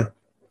 Yeah.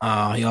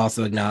 He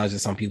also acknowledged that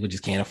some people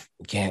just can't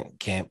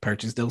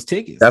purchase those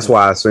tickets. That's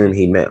why I assume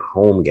he meant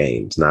home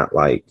games, not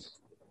like.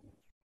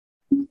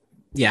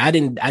 Yeah, I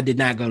did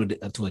not go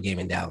to a game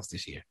in Dallas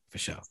this year for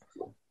sure.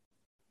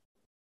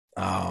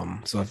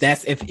 So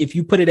if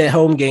you put it at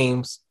home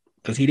games,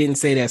 because he didn't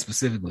say that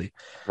specifically,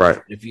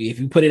 right? If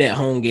you put it at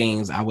home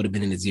games, I would have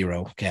been in the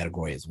 0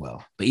 category as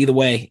well. But either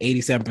way,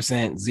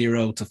 87%,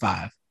 0 to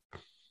 5.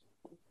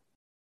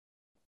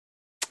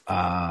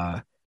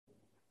 I'm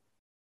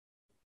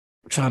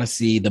trying to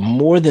see the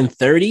more than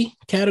 30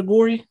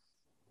 category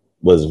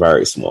was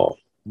very small,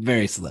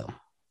 very slim.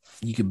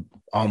 You could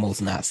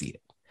almost not see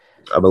it.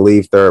 I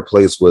believe third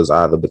place was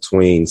either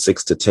between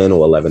 6 to 10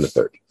 or 11 to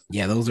 30.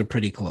 Yeah, those are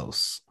pretty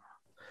close.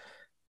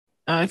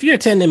 If you're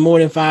attending more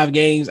than 5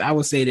 games, I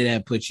would say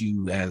that puts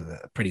you as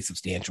a pretty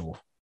substantial.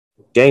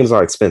 Games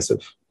are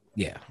expensive.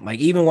 Yeah, like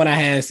even when I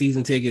had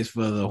season tickets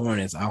for the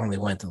Hornets, I only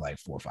went to like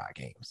 4 or 5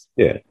 games.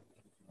 Yeah,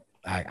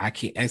 I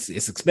can't. It's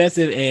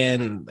expensive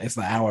and it's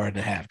an hour and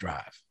a half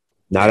drive.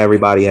 Not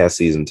everybody has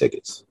season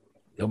tickets.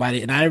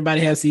 Not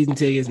everybody has season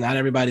tickets. Not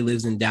everybody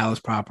lives in Dallas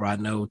proper. I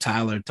know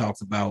Tyler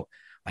talks about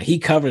like he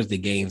covers the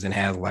games and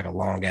has like a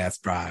long ass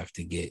drive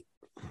to get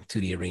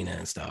to the arena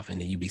and stuff, and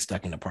then you be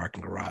stuck in the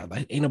parking garage.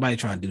 Like ain't nobody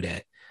trying to do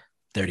that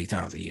 30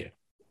 times a year,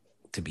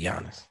 to be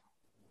honest,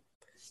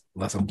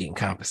 unless I'm getting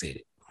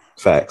compensated.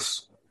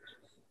 Facts.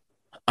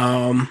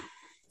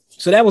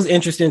 So that was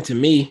interesting to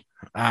me.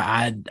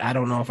 I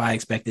don't know if I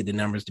expected the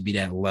numbers to be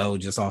that low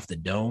just off the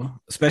dome,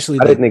 especially.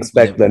 I didn't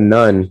expect the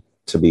none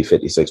to be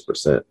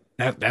 56%.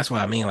 That's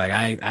what I mean. Like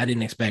I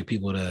didn't expect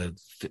people to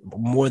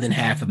more than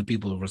half of the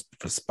people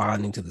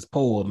responding to this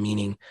poll,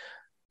 meaning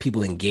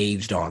people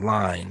engaged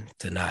online,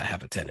 to not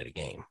have attended a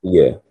game.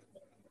 Yeah.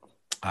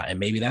 And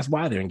maybe that's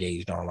why they're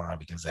engaged online,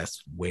 because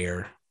that's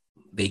where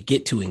they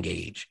get to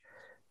engage.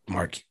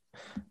 Mark.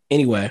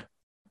 Anyway,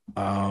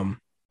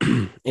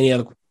 any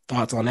other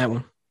thoughts on that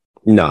one?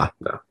 Nah.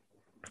 All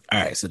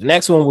right. So the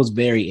next one was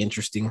very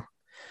interesting.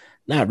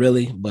 Not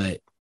really, but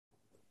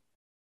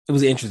it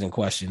was an interesting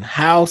question.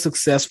 How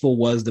successful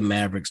was the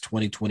Mavericks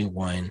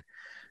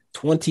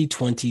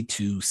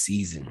 2021-2022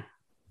 season?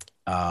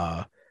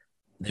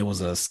 There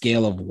was a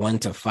scale of 1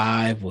 to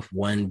 5, with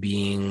 1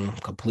 being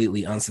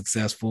completely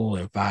unsuccessful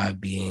and 5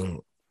 being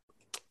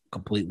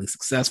completely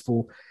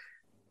successful.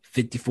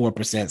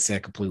 54%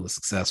 said completely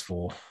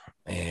successful,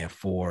 and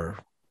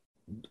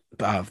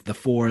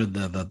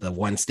the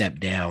 1 step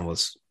down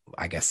was,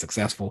 I guess,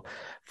 successful,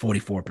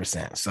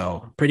 44%.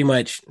 So pretty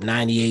much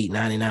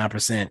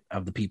 98-99%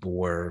 of the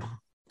people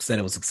said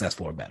it was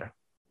successful or better.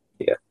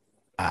 Yeah.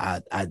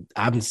 I'd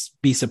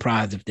be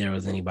surprised if there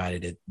was anybody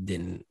that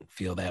didn't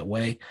feel that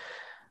way.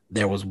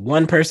 There was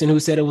 1 person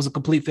who said it was a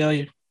complete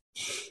failure.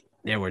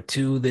 There were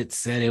 2 that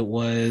said it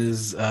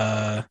was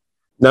No.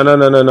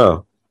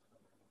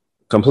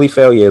 Complete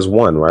failure is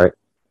 1, right?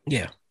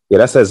 Yeah. Yeah,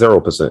 that says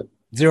 0%.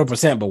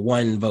 0%, but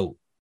 1 vote.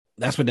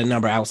 That's what the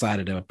number outside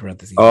of the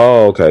parentheses.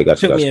 Oh, okay.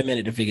 Gotcha. Took me a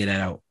minute to figure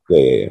that out.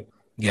 Yeah.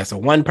 Yeah, so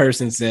 1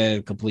 person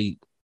said completely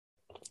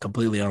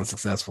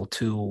unsuccessful.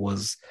 2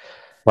 was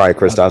Probably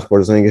Kristaps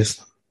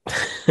Porzingis.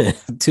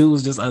 2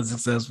 was just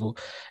unsuccessful,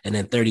 and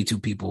then 32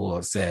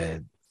 people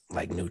said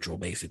like neutral,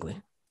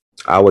 basically.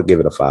 I would give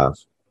it a 5.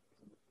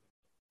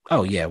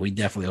 Oh yeah, we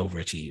definitely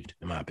overachieved,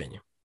 in my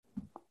opinion.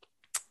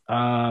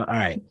 All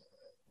right.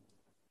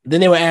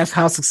 Then they were asked,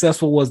 how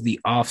successful was the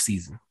off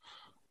season?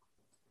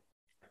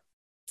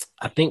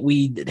 I think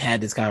we had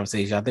this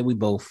conversation. I think we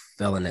both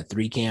fell in that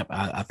 3 camp.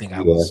 I think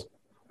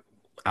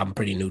I'm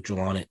pretty neutral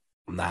on it.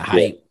 I'm not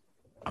hyped.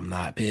 I'm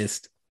not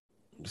pissed.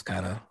 Just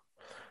kind of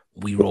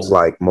we roll.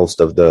 Like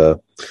most of the,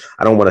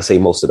 I don't want to say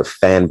most of the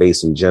fan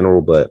base in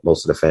general, but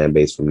most of the fan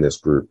base from this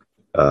group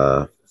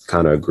kind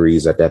of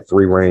agrees at that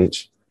 3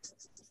 range.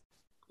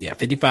 Yeah,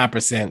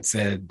 55%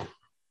 said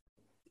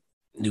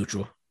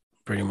neutral,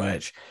 pretty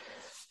much.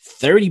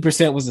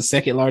 30% was the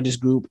second largest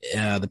group.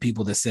 The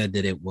people that said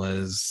that it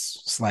was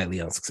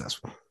slightly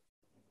unsuccessful.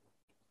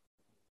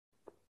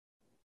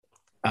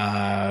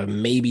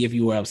 Maybe if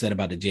you were upset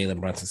about the Jalen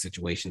Brunson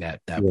situation,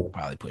 that would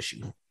probably push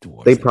you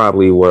towards. They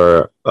probably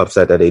were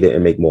upset that they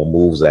didn't make more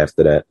moves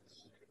after that,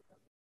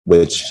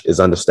 which is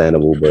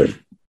understandable. But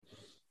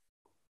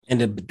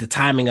and the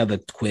timing of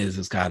the quiz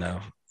is kind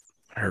of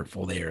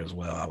hurtful there as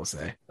well. I would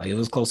say, like, it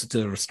was closer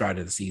to the start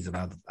of the season.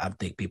 I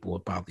think people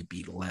would probably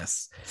be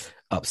less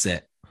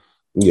upset.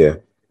 Yeah.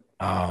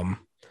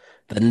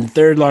 The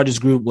third largest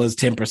group was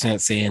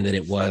 10% saying that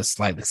it was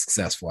slightly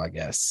successful, I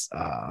guess.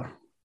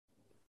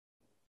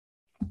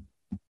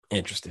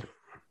 Interesting.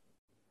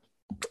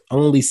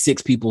 Only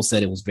 6 people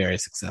said it was very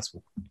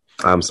successful.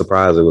 I'm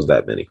surprised it was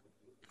that many.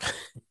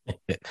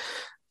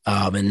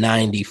 And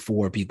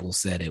 94 people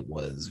said it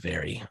was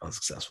very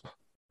unsuccessful.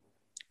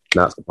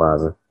 Not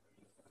surprising.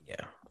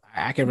 Yeah.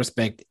 I can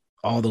respect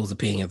all those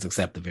opinions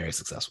except the very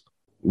successful.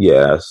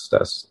 Yeah,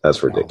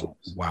 that's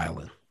ridiculous.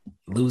 Wilding.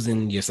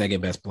 Losing your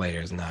second best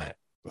player is not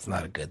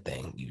a good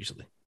thing,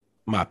 usually.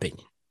 My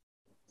opinion.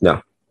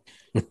 No.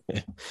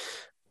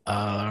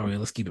 All right,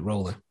 let's keep it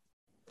rolling.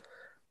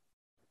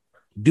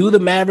 Do the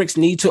Mavericks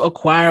need to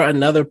acquire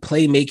another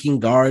playmaking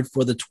guard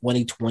for the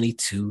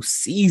 2022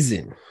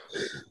 season?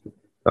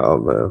 Oh,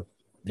 man.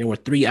 There were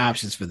 3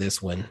 options for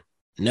this one.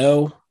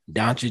 No,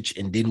 Doncic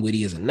and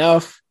Dinwiddie is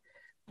enough.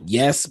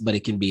 Yes, but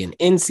it can be an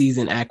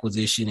in-season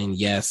acquisition. And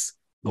yes,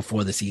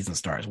 before the season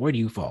starts. Where do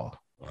you fall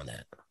on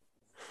that?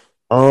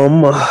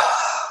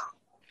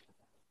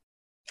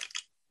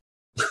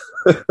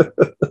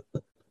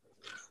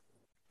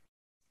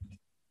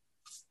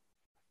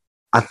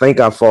 I think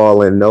I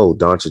fall in no,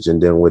 Doncic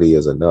and Dinwiddie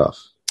is enough.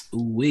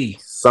 Ooh-wee.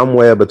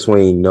 Somewhere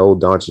between no,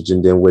 Doncic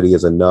and Dinwiddie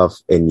is enough,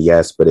 and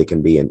yes, but it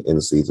can be an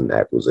in-season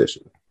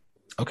acquisition.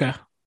 Okay.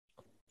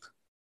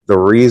 The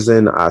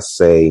reason I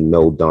say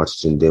no,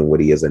 Doncic and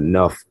Dinwiddie is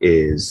enough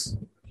is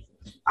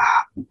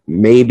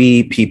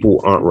maybe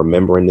people aren't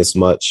remembering this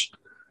much,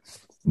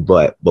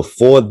 but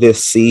before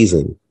this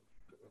season,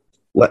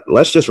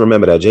 let's just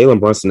remember that Jalen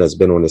Brunson has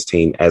been on this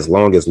team as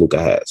long as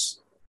Luka has.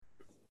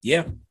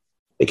 Yeah.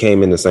 They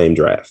came in the same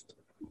draft.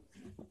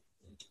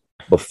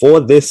 Before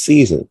this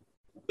season,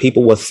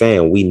 people were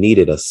saying we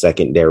needed a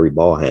secondary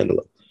ball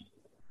handler,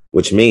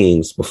 which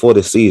means before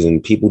the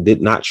season, people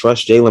did not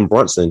trust Jalen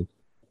Brunson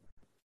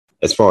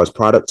as far as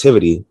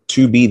productivity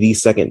to be the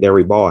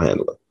secondary ball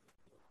handler.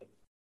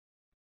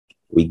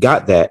 We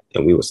got that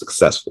and we were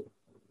successful.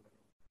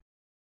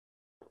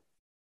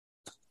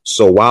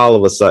 So why all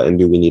of a sudden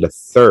do we need a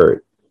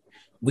third?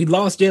 We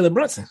lost Jalen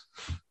Brunson.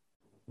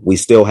 We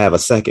still have a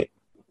second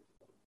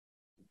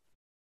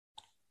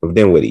of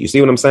Dinwiddie. You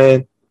see what I'm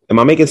saying? Am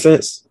I making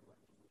sense?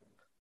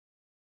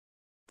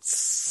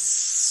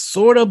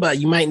 Sort of, but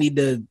you might need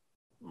to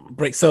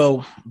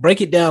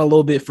break it down a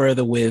little bit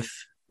further with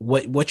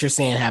what you're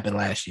saying happened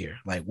last year.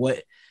 Like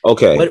what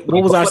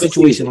was our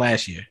situation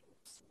last year?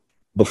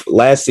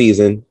 Last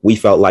season, we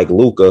felt like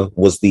Luka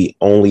was the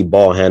only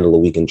ball handler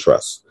we can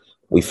trust.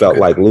 We felt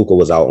like Luka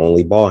was our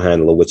only ball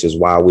handler, which is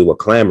why we were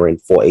clamoring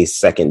for a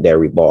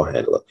secondary ball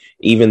handler,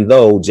 even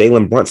though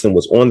Jalen Brunson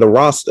was on the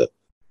roster,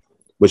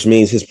 which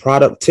means his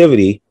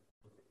productivity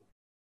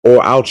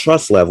or our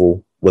trust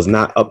level was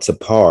not up to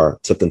par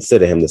to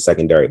consider him the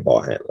secondary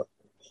ball handler.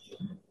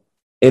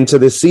 Coming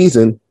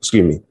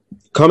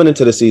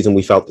into the season,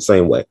 we felt the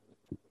same way.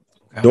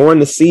 Okay. During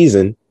the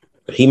season,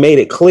 he made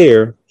it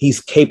clear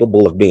he's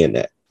capable of being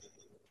that.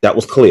 That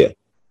was clear.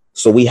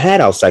 So we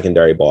had our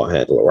secondary ball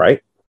handler,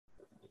 right?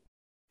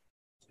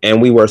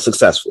 And we were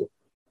successful.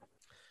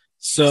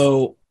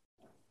 So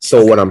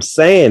what I'm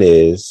saying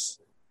is,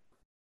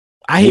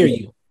 I hear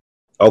you.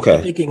 Okay.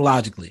 You're thinking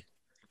logically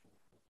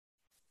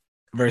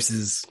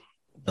versus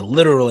the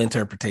literal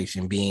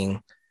interpretation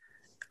being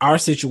our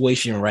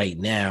situation right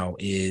now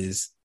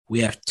is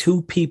we have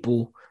two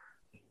people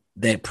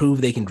that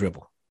prove they can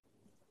dribble.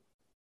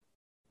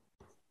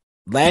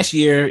 Last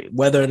year,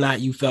 whether or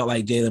not you felt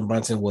like Jalen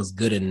Brunson was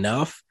good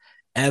enough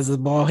as a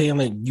ball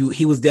handler,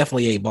 he was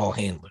definitely a ball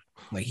handler.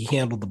 Like he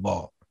handled the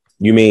ball.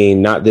 You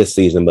mean not this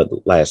season, but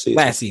last season?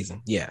 Last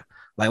season, yeah.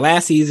 Like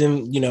last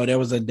season, there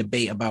was a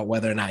debate about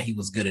whether or not he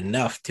was good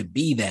enough to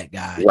be that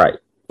guy. Right.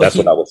 That's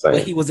what I was saying.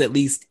 But he was at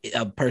least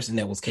a person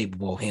that was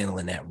capable of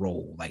handling that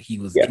role. Like he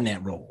was in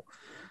that role.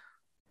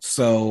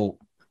 So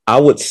I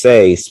would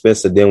say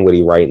Spencer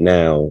Dinwiddie right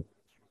now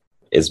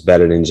is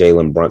better than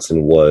Jalen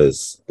Brunson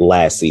was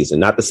last season.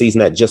 Not the season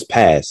that just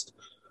passed,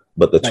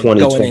 but the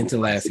 2020 going into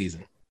last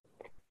season.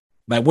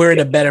 Like we're in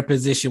a better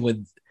position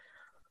with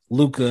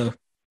Luka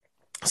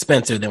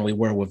Spencer than we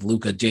were with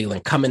Luka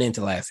Jalen coming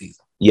into last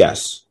season.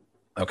 Yes.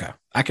 Okay.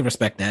 I can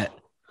respect that.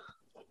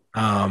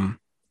 And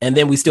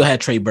then we still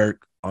had Trey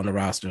Burke on the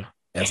roster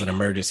as an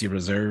emergency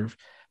reserve,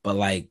 but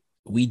like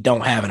we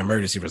don't have an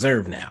emergency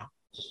reserve now.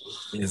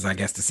 Is I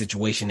guess the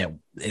situation that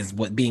is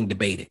what being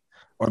debated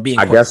or being.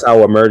 I guess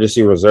our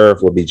emergency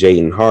reserve will be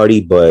Jaden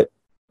Hardy, but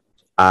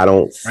I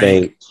don't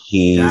think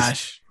he's.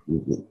 Josh.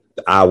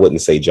 I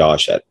wouldn't say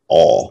Josh at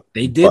all.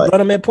 They did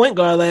run him at point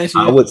guard last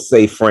year. I would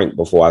say Frank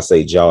before I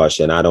say Josh,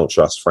 and I don't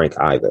trust Frank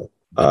either.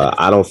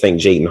 I don't think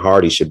Jaden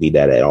Hardy should be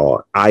that at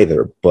all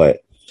either.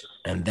 But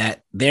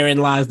that therein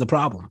lies the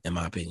problem, in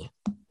my opinion.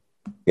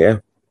 Yeah.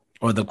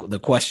 Or the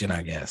question,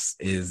 I guess,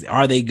 is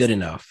are they good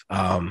enough?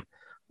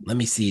 Let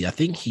me see. I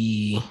think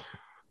he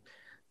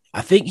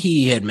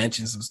had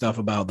mentioned some stuff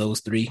about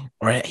those three,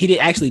 or he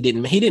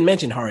didn't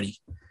mention Hardy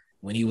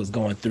when he was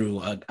going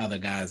through other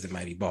guys that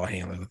might be ball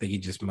handlers. I think he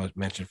just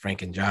mentioned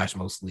Frank and Josh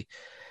mostly.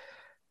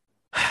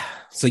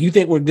 So you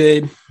think we're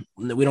good?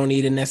 We don't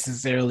need to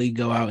necessarily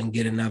go out and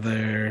get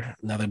another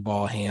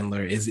ball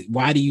handler. Is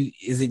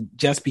it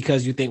just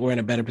because you think we're in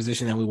a better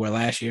position than we were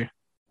last year?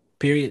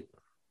 Period.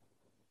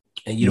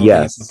 And you don't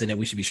think it's something that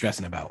we should be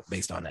stressing about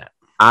based on that?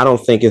 I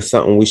don't think it's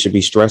something we should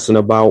be stressing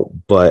about,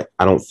 but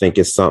I don't think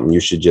it's something you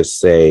should just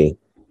say,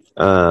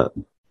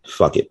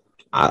 fuck it.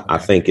 I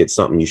think it's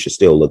something you should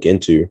still look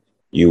into.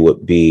 You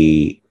would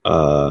be,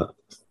 there's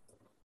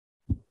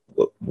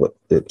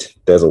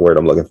a word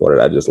I'm looking for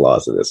that I just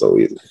lost it. It's so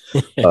easy.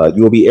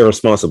 You will be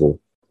irresponsible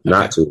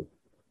not to.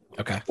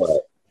 Okay. But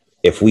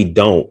if we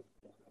don't,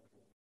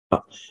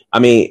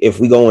 if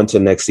we go into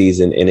next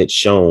season and it's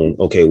shown,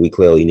 okay, we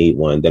clearly need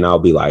one, then I'll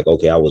be like,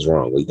 okay, I was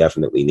wrong. We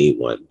definitely need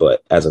one.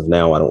 But as of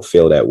now, I don't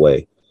feel that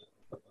way.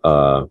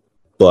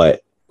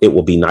 But it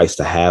will be nice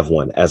to have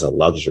one as a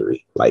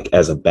luxury, like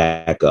as a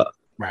backup,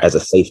 as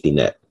a safety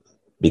net,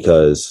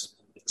 because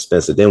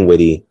Spencer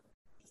Dinwiddie,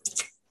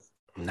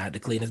 not the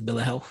cleanest bill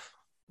of health.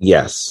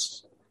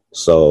 Yes.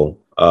 So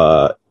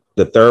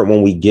the third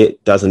one we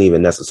get doesn't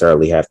even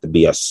necessarily have to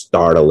be a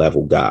starter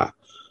level guy.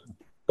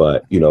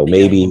 But,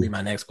 maybe be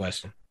my next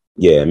question.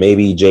 Yeah,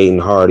 maybe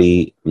Jaden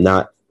Hardy,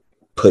 not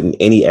putting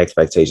any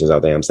expectations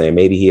out there. I'm saying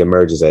maybe he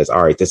emerges as,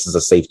 all right, this is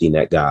a safety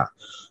net guy.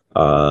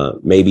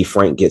 Maybe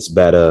Frank gets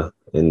better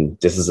and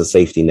this is a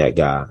safety net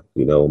guy.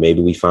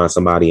 Maybe we find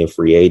somebody in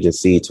free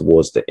agency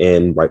towards the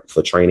end, right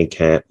before training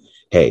camp.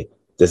 Hey,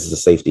 this is a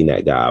safety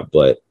net guy.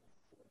 But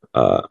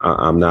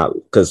I'm not,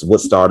 because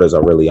what starters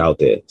are really out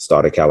there?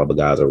 Starter caliber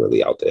guys are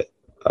really out there.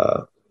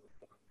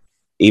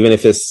 Even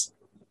if it's,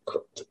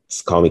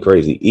 call me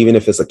crazy, even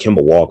if it's a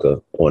Kemba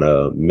Walker on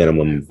a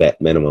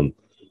vet minimum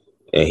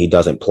and he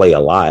doesn't play a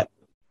lot,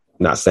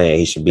 not saying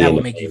he should be. That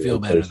would make you feel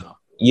better though.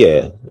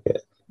 Yeah.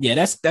 Yeah,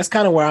 that's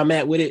kind of where I'm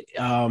at with it.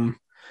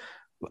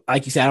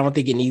 Like you said, I don't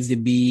think it needs to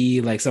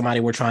be like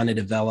somebody we're trying to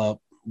develop.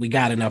 We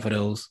got enough of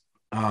those.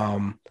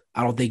 I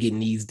don't think it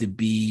needs to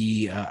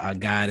be a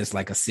guy that's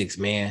like a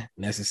 6-man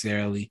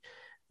necessarily,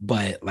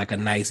 but like a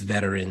nice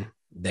veteran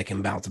that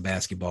can bounce a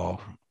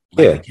basketball,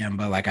 like a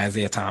Kemba, like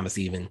Isaiah Thomas,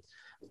 even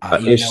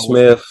Ish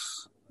Smith.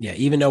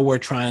 Even though we're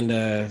trying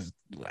to,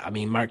 I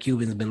mean, Mark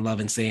Cuban's been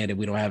loving saying that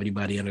we don't have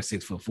anybody under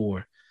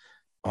 6'4"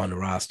 on the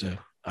roster.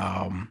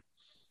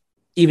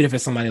 Even if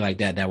it's somebody like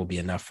that, that would be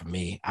enough for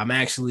me.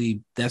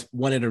 That's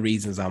one of the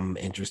reasons I'm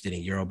interested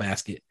in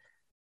Eurobasket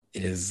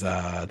is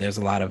there's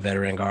a lot of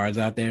veteran guards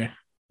out there.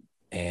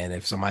 And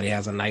if somebody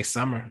has a nice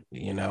summer,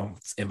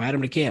 invite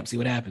them to camp, see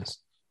what happens.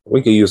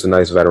 We could use a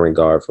nice veteran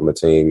guard from a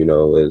team,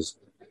 there's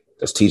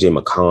TJ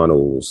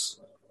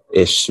McConnell's,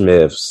 Ish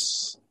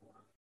Smith's,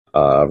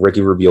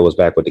 Ricky Rubio is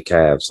back with the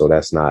Cavs, so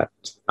that's not,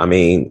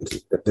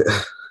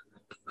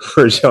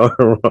 Rajon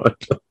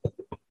Rondo.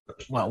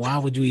 Why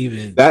would you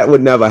even? That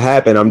would never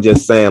happen. I'm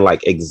just saying,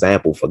 like,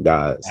 example for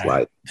guys,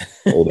 right.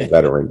 Like older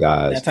veteran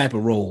guys. That type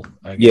of role.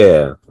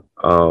 Yeah.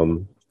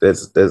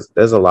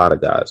 There's a lot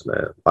of guys,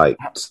 man. Like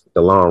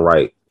DeLon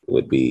Wright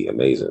would be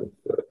amazing.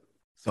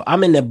 So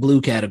I'm in the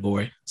blue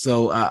category.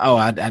 So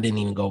I didn't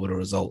even go over the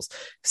results.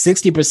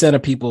 60%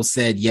 of people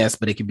said yes,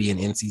 but it could be an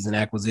in-season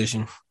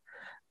acquisition.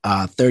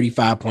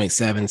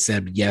 35.7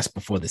 said yes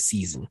before the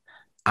season.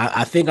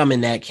 I think I'm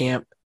in that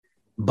camp,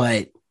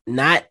 but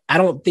I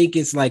don't think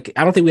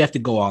we have to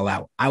go all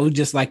out. I would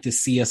just like to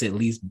see us at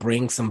least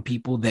bring some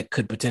people that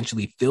could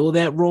potentially fill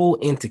that role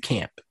into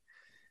camp.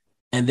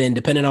 And then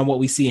depending on what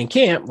we see in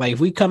camp, like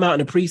if we come out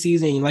in the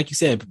preseason, and like you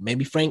said,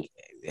 maybe Frank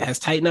has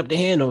tightened up the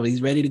handle.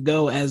 He's ready to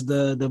go as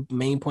the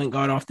main point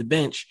guard off the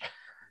bench.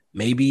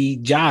 Maybe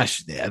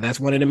Josh, that's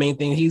one of the main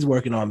things he's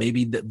working on.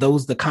 Maybe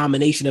the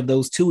combination of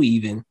those two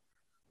even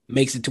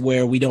makes it to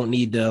where we don't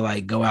need to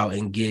like go out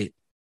and get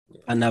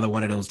another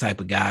one of those type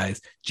of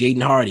guys.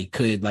 Jaden Hardy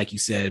could, like you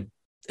said,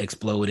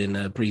 explode in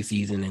the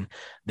preseason, and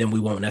then we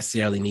won't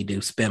necessarily need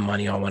to spend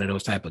money on one of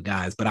those type of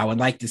guys. But I would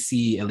like to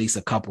see at least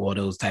a couple of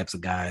those types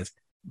of guys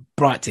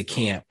brought to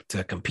camp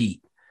to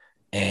compete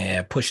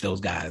and push those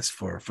guys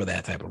for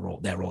that type of role,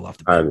 that role off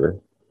the bench. I agree.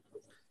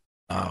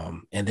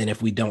 And then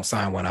if we don't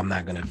sign one, I'm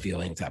not going to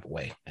feel any type of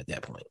way at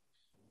that point.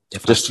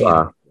 Just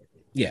try.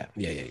 Yeah.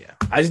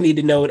 I just need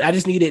to know. I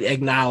just need it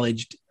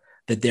acknowledged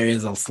that there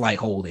is a slight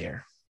hole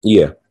there.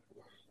 Yeah.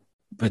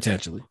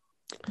 Potentially.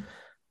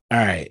 All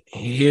right.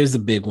 Here's the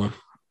big one.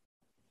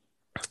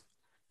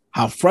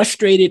 How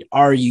frustrated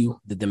are you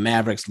that the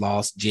Mavericks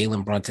lost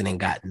Jalen Brunson and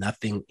got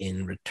nothing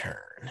in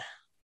return?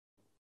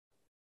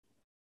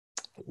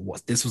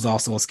 This was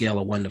also a scale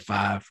of 1 to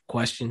 5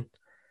 question.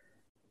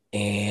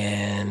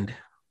 And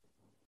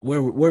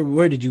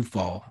where did you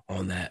fall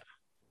on that?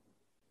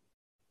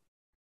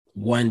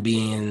 1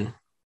 being,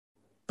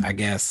 I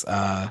guess,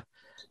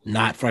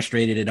 not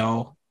frustrated at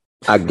all.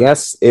 I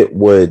guess it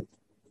would.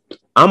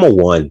 I'm a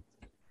 1.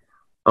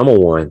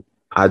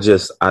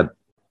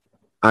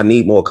 I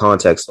need more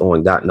context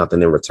on got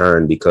nothing in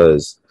return,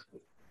 because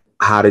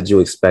how did you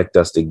expect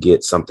us to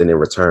get something in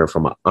return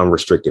from an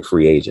unrestricted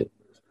free agent?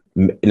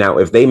 Now,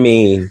 if they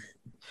mean,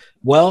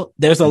 well,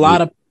 there's a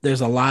lot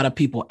of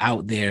people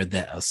out there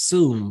that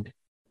assumed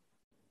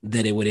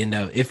that it would end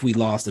up, if we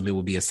lost them, it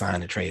would be a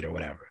sign to trade or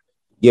whatever.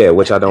 Yeah,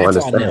 which I don't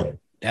understand.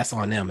 That's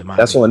on them.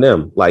 That's on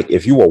them. Like,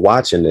 if you were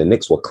watching, the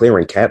Knicks were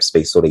clearing cap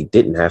space, so they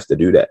didn't have to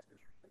do that.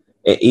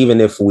 And even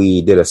if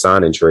we did a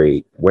sign and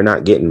trade, we're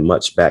not getting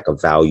much back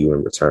of value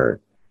in return.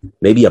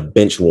 Maybe a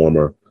bench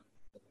warmer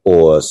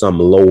or some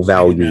low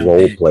value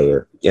role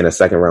player in a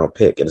second round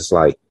pick. And it's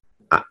like,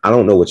 I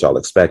don't know what y'all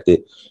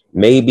expected.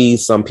 Maybe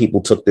some people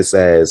took this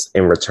as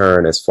in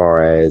return, as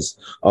far as,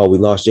 oh, we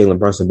lost Jalen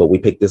Brunson, but we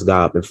picked this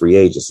guy up in free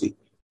agency,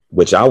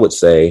 which I would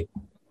say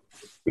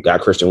we got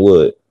Christian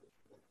Wood.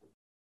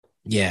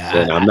 Yeah.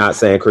 And I'm not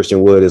saying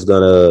Christian Wood is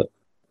going to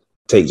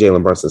take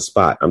Jalen Brunson's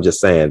spot. I'm just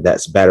saying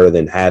that's better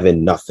than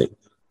having nothing.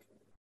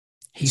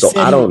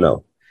 I don't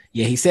know.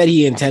 Yeah, he said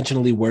he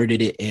intentionally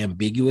worded it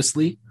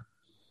ambiguously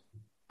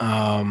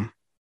to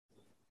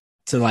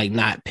like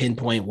not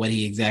pinpoint what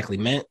he exactly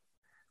meant,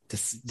 to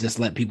just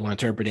let people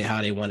interpret it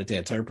how they wanted to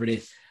interpret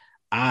it.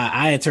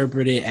 I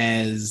interpret it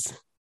as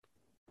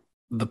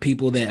the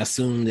people that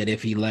assumed that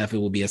if he left, it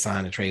would be a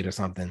sign of trade or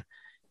something,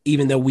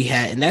 even though we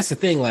had, and that's the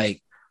thing,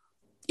 like,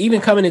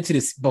 even coming into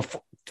this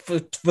before, for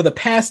the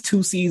past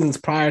 2 seasons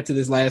prior to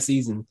this last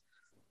season,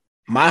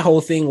 my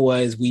whole thing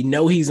was, we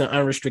know he's an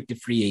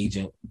unrestricted free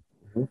agent.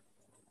 Mm-hmm.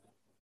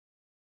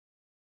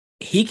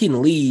 He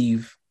can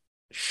leave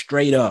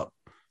straight up.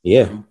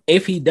 Yeah.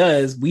 If he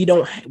does,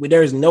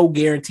 there's no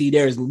guarantee.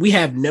 We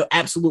have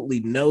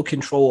absolutely no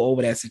control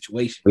over that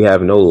situation. We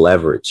have no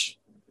leverage.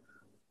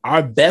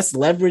 Our best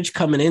leverage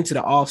coming into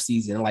the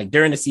offseason, like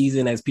during the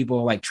season, as people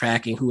are like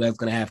tracking who is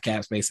going to have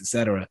cap space,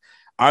 etc.,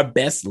 our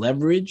best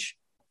leverage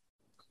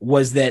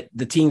was that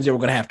the teams that were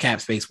going to have cap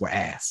space were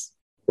ass.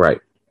 Right.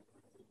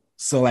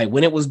 So like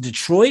when it was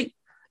Detroit,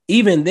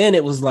 even then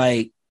it was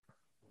like,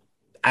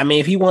 I mean,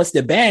 if he wants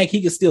the bag,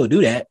 he could still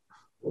do that.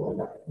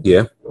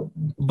 Yeah.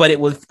 But it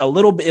was a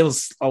little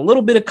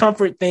bit of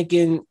comfort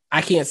thinking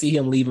I can't see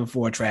him leaving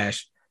for a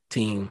trash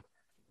team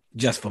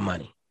just for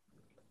money.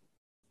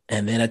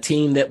 And then a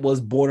team that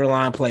was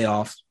borderline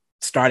playoffs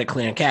started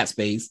clearing cap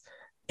space,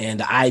 and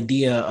the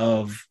idea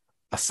of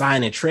a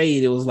sign and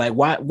trade, it was like,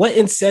 why? What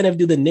incentive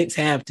do the Knicks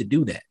have to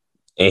do that?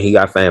 And he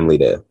got family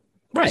there.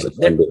 Right.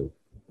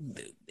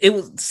 It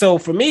was, so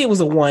for me, it was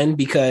a 1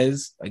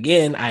 because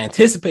again, I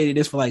anticipated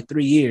this for like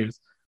 3 years.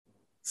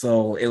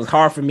 So it was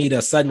hard for me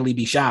to suddenly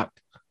be shocked.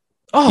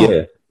 Oh,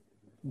 yeah.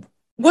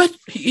 What?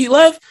 He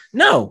left?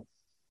 No.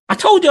 I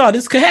told y'all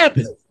this could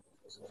happen.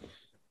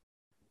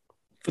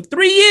 For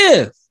 3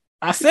 years,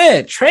 I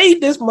said, trade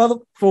this mother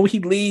before he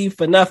leave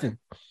for nothing.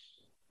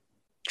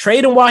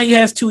 Trade him while he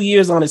has 2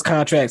 years on his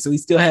contract so he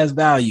still has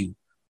value.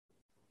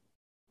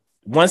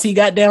 Once he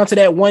got down to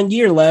that 1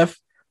 year left,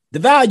 the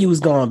value is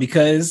gone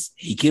because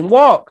he can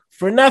walk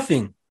for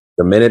nothing.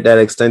 The minute that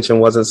extension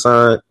wasn't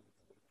signed,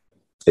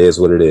 it is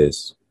what it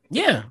is.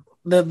 Yeah.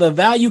 The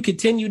value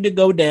continued to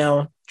go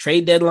down,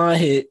 trade deadline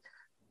hit,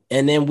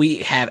 and then we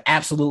have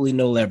absolutely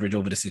no leverage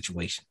over the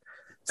situation.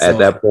 So, at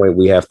that point,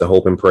 we have to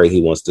hope and pray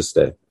he wants to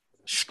stay.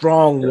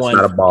 Strong it's 1.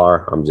 Not a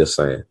bar. I'm just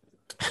saying.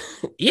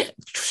 Yeah,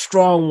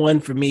 strong 1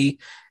 for me.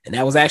 And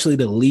that was actually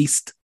the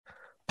least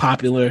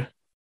popular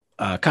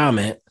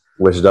comment.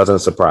 Which doesn't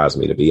surprise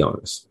me, to be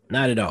honest.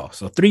 Not at all.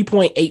 So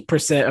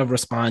 3.8% of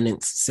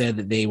respondents said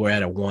that they were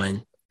at a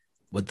 1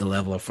 with the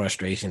level of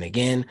frustration.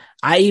 Again,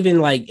 I even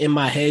like in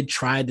my head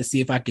tried to see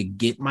if I could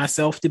get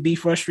myself to be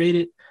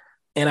frustrated.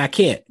 And I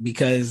can't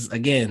because,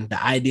 again,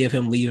 the idea of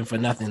him leaving for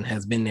nothing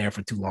has been there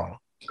for too long.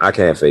 I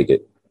can't fake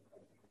it.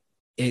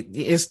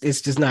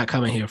 It's just not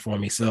coming here for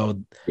me.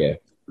 So yeah,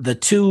 the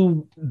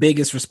 2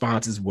 biggest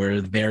responses were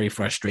very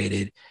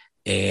frustrated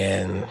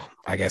and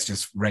I guess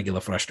just regular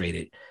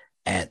frustrated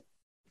at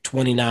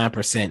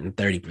 29% and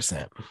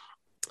 30%.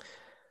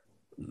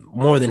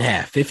 More than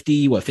half,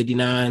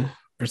 59%,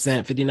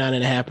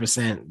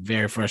 59.5%,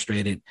 very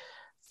frustrated.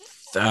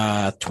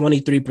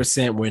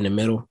 23% were in the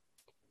middle,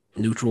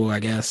 neutral, I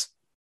guess.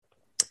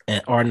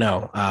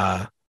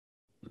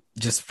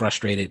 Just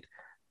frustrated.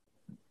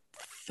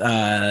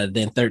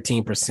 Then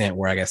 13%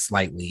 were, I guess,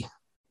 slightly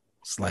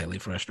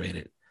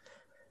frustrated.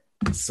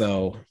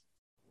 So,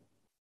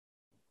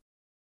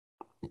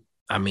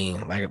 I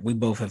mean, like we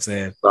both have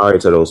said, sorry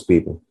to those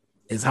people.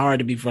 It's hard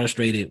to be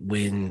frustrated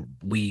when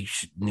we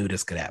knew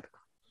this could happen.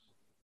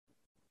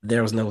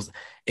 There was no,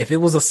 if it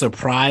was a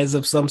surprise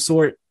of some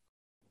sort,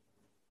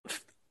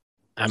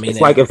 I mean, it's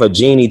like if a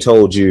genie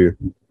told you,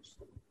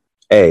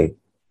 hey,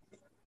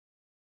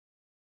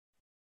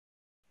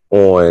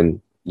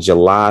 on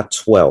July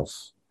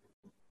 12th,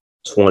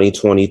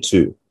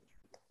 2022,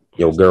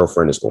 your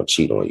girlfriend is going to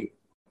cheat on you.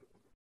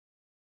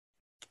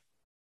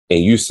 And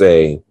you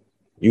say,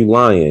 you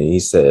lying. He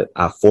said,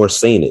 I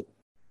foreseen it.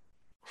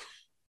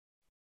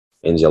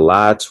 And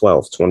July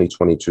 12th,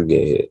 2022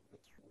 get hit.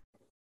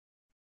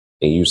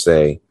 And you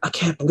say, I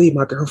can't believe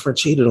my girlfriend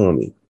cheated on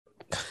me.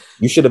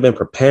 You should have been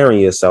preparing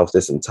yourself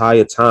this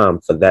entire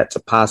time for that to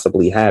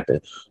possibly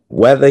happen.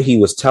 Whether he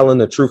was telling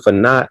the truth or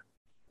not,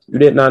 you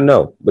did not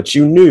know. But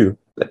you knew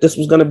that this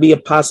was going to be a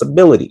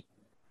possibility.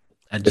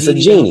 It's a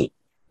genie.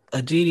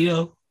 A genie,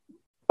 though?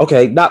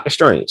 Okay, Doctor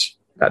Strange.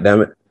 God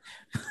damn it.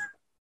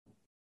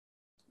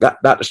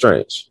 Doctor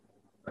Strange.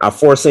 I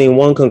foreseen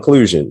one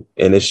conclusion,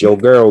 and it's your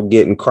girl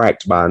getting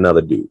cracked by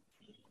another dude.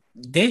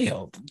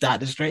 Damn,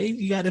 Doctor Strange,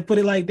 you got to put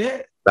it like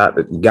that.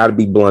 You got to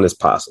be blunt as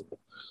possible.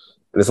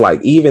 And it's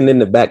like, even in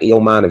the back of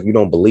your mind, if you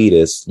don't believe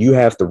this, you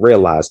have to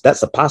realize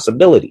that's a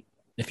possibility.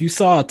 If you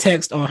saw a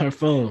text on her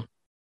phone,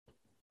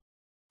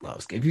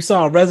 if you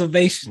saw a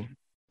reservation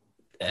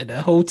at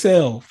a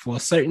hotel for a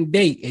certain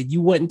date and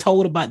you wasn't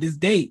told about this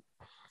date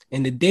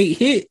and the date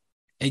hit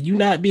and you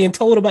not being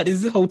told about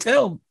this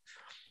hotel,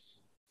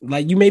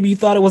 like you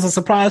thought it was a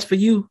surprise for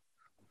you,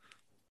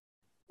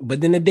 but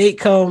then the date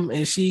come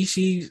and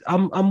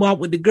I'm out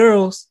with the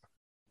girls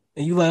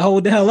and you like,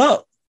 hold the hell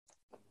up.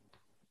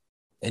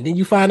 And then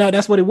you find out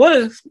that's what it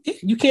was.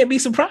 You can't be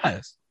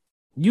surprised.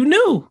 You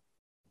knew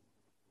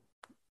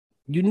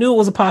it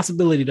was a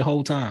possibility the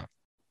whole time.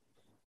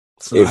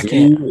 So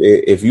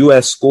if you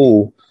at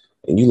school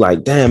and you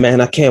like, damn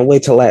man, I can't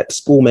wait till at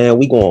school, man,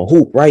 we going to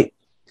hoop, right?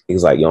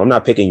 He's like, yo, I'm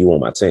not picking you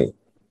on my team.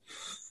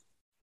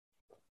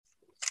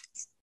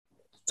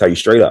 Tell you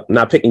straight up, I'm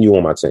not picking you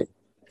on my team.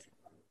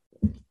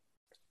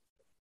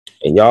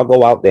 And y'all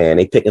go out there and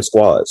they picking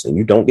squads and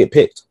you don't get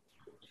picked.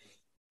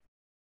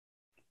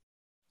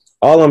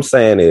 All I'm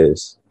saying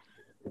is,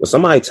 when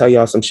somebody tell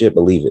y'all some shit,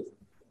 believe it.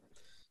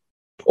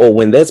 Or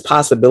when there's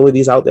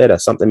possibilities out there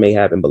that something may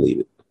happen, believe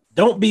it.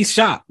 Don't be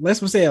shocked.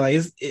 Let's say,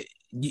 like,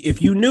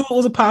 if you knew it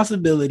was a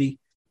possibility,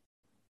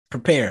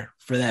 prepare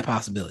for that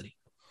possibility.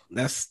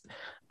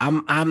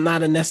 I'm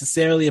not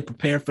necessarily a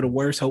prepare for the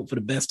worst, hope for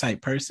the best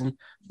type person,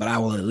 but I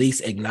will at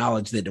least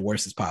acknowledge that the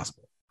worst is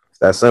possible. It's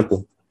that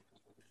simple.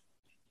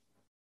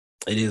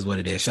 It is what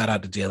it is. Shout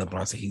out to Jalen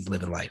Brunson. He's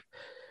living life.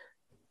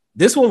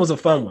 This one was a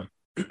fun one.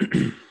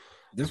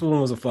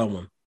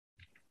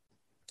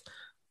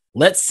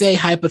 Let's say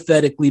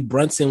hypothetically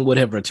Brunson would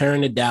have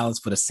returned to Dallas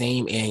for the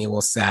same annual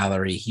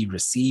salary he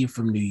received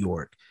from New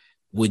York.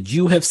 Would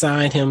you have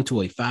signed him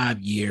to a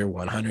 5-year,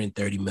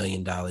 $130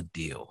 million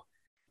deal?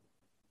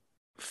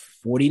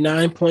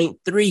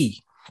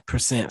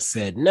 49.3%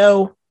 said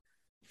no.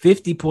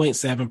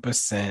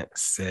 50.7%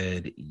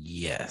 said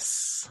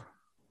yes.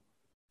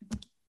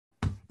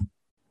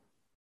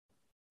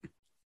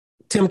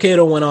 Tim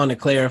Cato went on to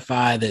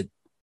clarify that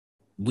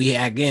we,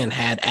 again,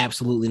 had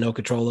absolutely no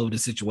control over the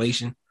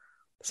situation.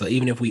 So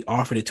even if we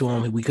offered it to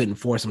him, we couldn't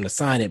force him to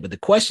sign it. But the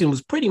question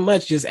was pretty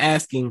much just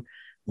asking,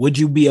 would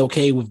you be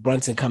okay with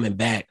Brunson coming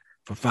back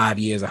for 5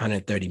 years,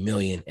 $130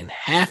 million? And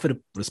half of the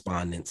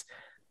respondents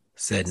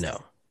said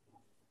no.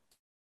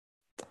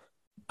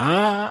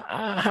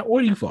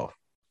 Where do you fall?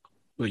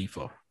 Where do you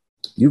fall?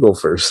 You go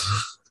first.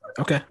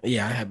 Okay.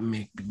 Yeah, I have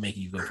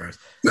making you go first.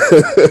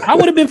 I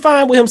would have been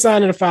fine with him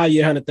signing a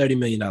 5-year, $130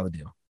 million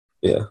deal.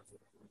 Yeah.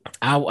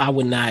 I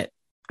would not,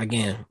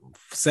 again,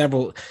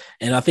 several,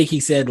 and I think he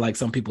said, like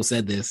some people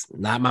said this,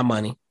 not my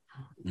money,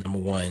 number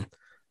one.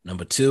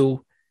 Number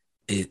two,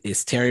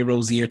 it's Terry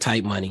Rozier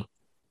type money.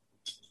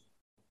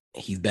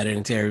 He's better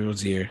than Terry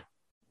Rozier.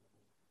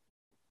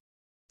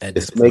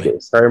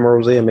 It's Terry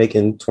Rozier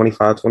making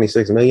 25,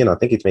 26 million. I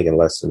think he's making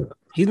less than that.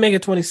 He's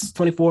making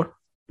 24.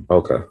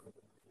 Okay.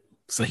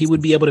 So he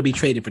would be able to be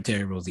traded for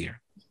Terry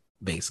Rozier,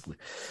 basically.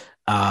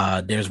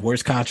 There's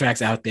worse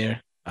contracts out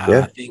there.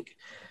 I think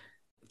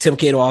Tim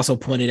Cato also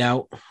pointed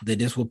out that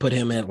this will put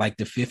him at like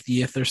the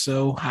 50th or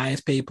so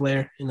highest paid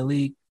player in the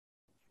league.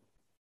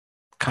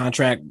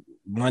 Contract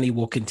money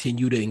will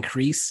continue to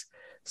increase.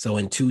 So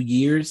in 2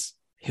 years,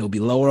 he'll be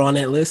lower on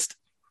that list.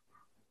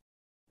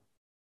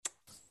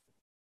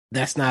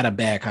 That's not a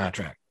bad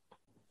contract.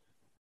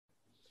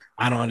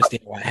 I don't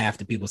understand why half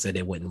the people said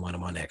they wouldn't want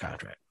him on that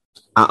contract.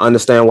 I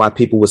understand why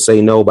people would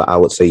say no, but I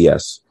would say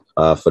yes.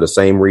 For the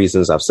same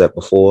reasons I've said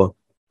before.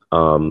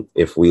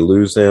 If we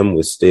lose him,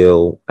 we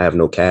still have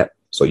no cap,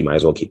 so you might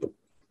as well keep him.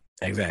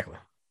 Exactly.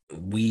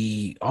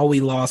 All we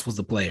lost was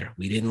the player.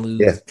 We didn't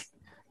lose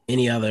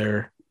any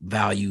other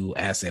value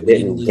asset. We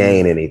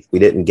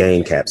didn't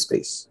gain cap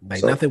space.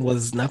 Like nothing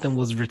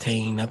was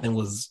retained. Nothing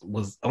was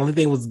only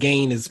thing was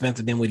gained is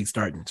Spencer Dinwiddie's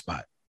starting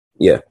spot.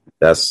 Yeah,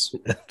 that's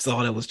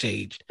all that was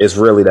changed. It's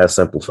really that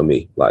simple for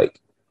me.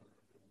 Like,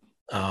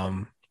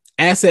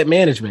 asset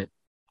management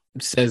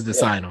says to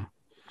sign him.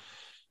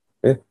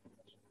 Yeah.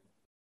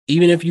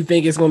 Even if you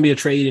think it's going to be a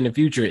trade in the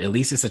future, at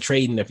least it's a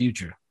trade in the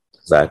future.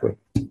 Exactly.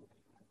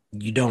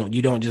 You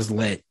don't just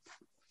let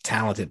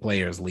talented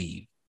players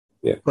leave.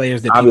 Yeah.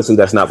 Players that obviously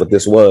that's not what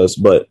this was,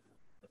 but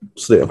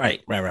still.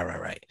 Right.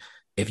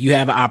 If you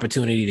have an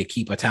opportunity to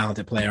keep a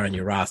talented player on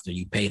your roster,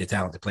 you pay the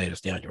talented player to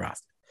stay on your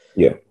roster.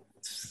 Yeah.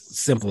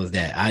 Simple as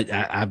that.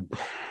 I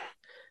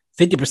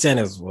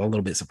 50% is a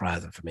little bit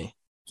surprising for me.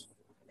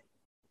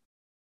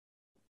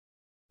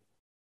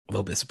 A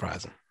little bit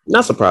surprising.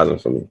 Not surprising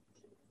for me.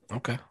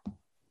 Okay.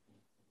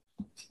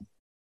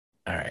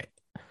 All right.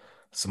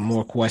 Some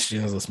more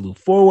questions. Let's move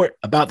forward.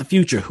 About the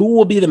future. Who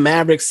will be the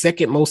Mavericks'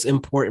 second most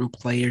important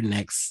player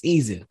next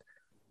season?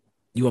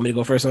 You want me to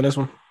go first on this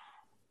one?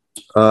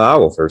 I'll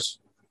go first.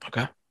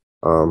 Okay.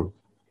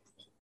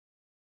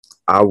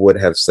 I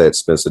would have said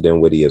Spencer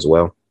Dinwiddie as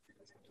well.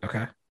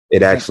 Okay.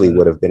 It actually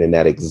would have been in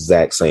that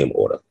exact same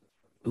order.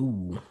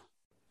 Ooh.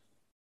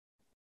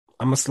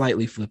 I'm going to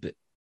slightly flip it.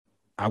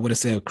 I would have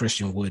said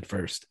Christian Wood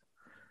first.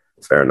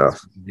 Fair enough.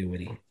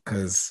 Dinwiddie,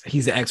 because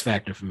he's an X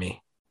factor for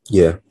me.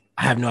 Yeah.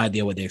 I have no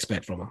idea what they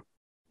expect from him.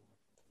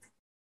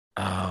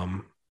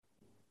 I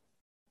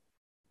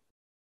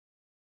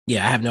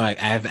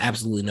have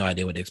absolutely no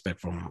idea what they expect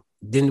from him.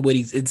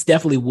 Dinwiddie's, it's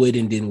definitely Wood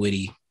and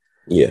Dinwiddie.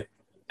 Yeah.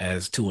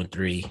 As 2 and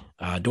 3.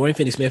 Dorian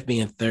Finney-Smith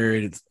being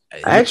third.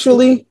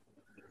 Actually,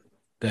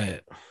 go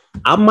ahead.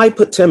 I might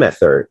put Tim at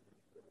third.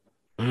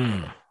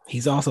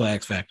 He's also an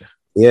X factor.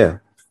 Yeah.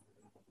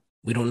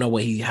 We don't know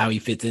how he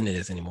fits into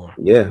this anymore.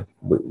 Yeah,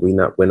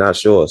 we're not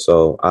sure.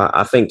 So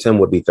I think Tim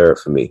would be third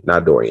for me,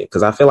 not Dorian,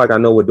 because I feel like I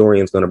know what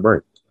Dorian's going to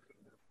bring.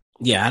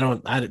 Yeah,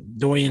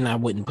 Dorian I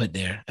wouldn't put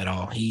there at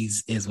all.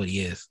 Is what he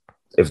is.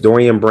 If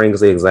Dorian brings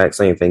the exact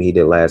same thing he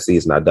did last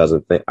season, I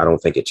don't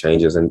think it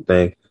changes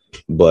anything.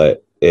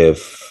 But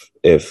if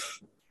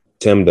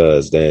Tim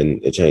does,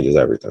 then it changes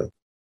everything.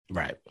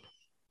 Right.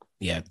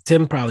 Yeah,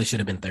 Tim probably should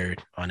have been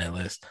third on that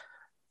list.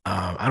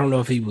 I don't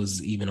know if he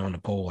was even on the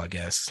poll, I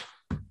guess.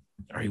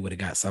 Or he would have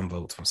got some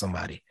votes from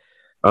somebody.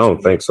 I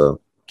don't think so.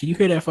 Can you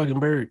hear that fucking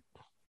bird?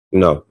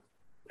 No. All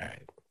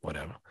right,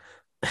 whatever.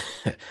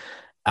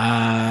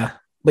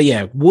 But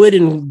yeah, Wood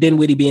and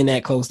Dinwiddie being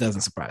that close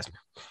doesn't surprise me.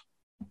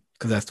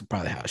 Because that's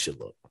probably how it should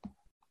look.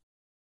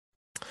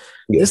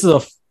 Yeah. This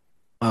is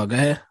go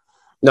ahead.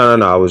 No.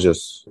 I was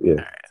just, yeah.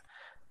 Right.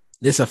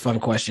 This is a fun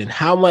question.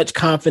 How much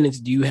confidence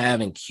do you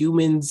have in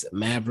Cuban's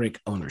Maverick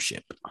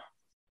ownership?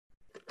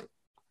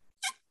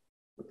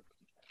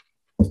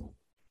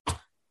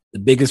 The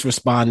biggest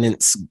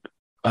respondents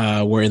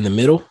were in the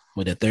middle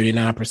with a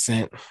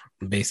 39%,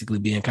 basically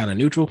being kind of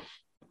neutral.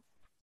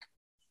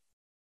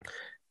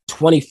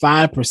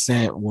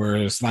 25%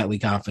 were slightly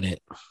confident,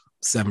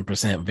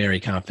 7% very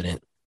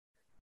confident,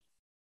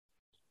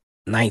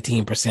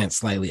 19%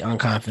 slightly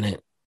unconfident,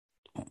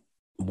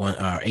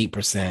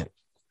 8%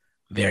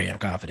 very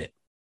unconfident.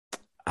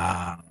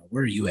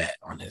 Where are you at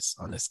on this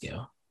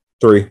scale?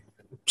 3,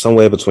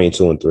 somewhere between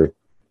 2 and 3.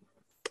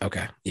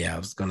 Okay, yeah, I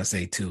was gonna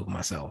say 2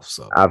 myself.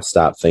 So I've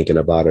stopped thinking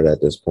about it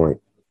at this point.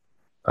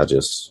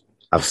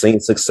 I've seen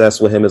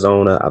success with him as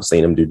owner. I've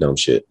seen him do dumb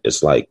shit.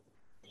 It's like,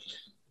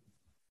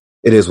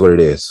 it is what it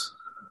is.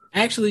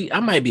 actually, I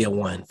might be a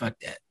 1. Fuck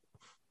that.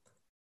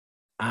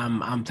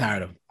 I'm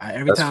tired of.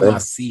 Every That's time fair. I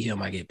see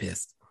him, I get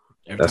pissed.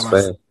 Every That's time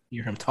I fair.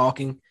 hear him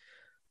talking,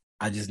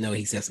 I just know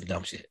he said some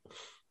dumb shit.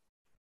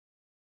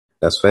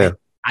 That's fair.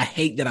 I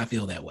hate that I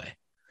feel that way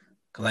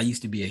because I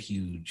used to be a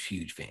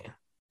huge fan,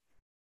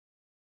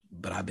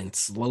 but I've been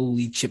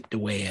slowly chipped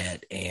away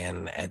at,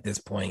 and at this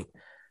point,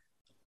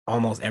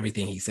 almost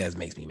everything he says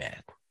makes me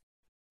mad.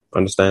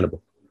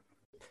 Understandable.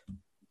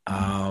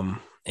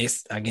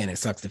 It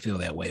sucks to feel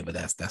that way, but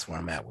that's where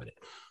I'm at with it.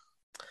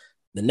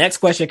 The next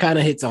question kind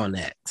of hits on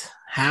that.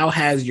 How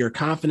has your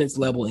confidence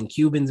level in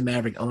Cuban's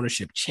Maverick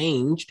ownership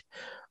changed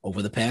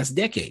over the past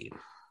decade?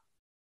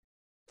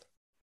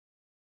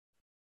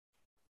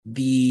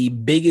 The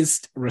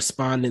biggest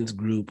respondents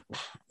group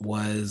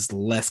was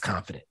less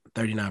confident,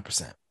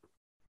 39%.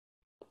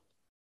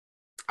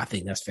 I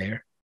think that's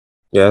fair.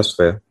 Yeah, that's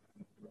fair.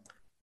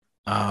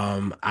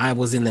 I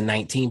was in the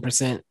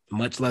 19%,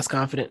 much less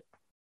confident.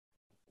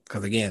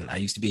 Because again, I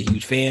used to be a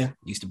huge fan,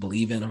 used to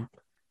believe in him.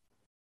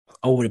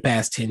 Over the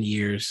past 10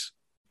 years,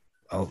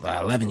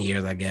 11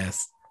 years, I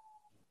guess.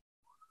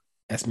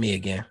 That's me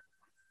again.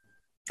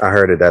 I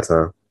heard it that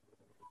time.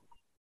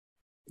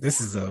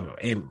 This is a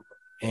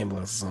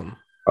ambulance or something.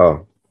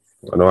 Oh,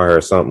 I know I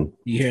heard something.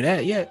 You hear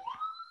that yet?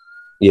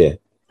 Yeah.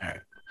 All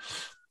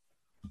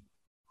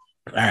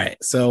right.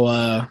 So,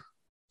 I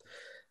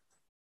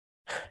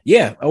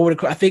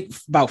think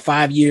about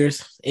 5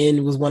 years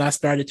in was when I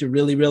started to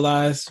really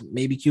realize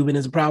maybe Cuban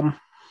is a problem.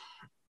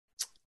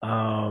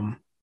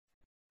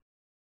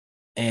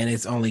 And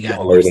it's only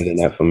gotten worse Later than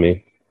that for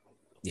me.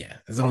 Yeah,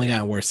 it's only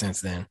gotten worse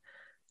since then.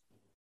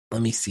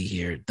 Let me see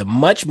here. The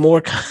much more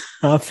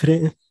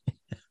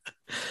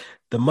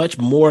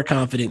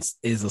confidence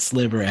is a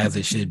sliver as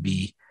it should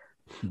be.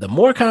 The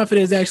more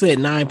confident is actually at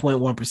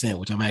 9.1%,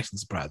 which I'm actually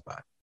surprised by.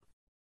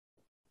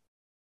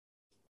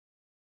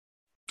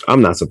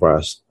 I'm not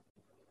surprised.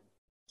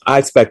 I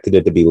expected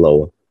it to be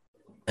lower.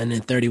 And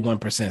then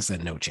 31%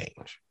 said no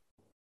change.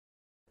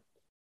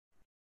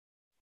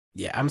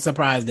 Yeah, I'm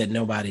surprised that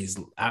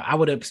I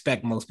would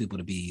expect most people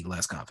to be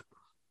less confident.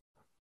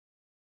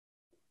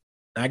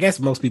 I guess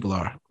most people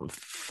are.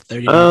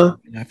 39,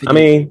 I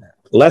mean,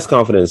 less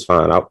confident is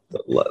fine.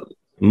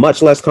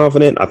 Much less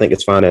confident, I think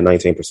it's fine at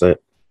 19%.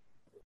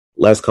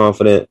 Less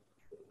confident,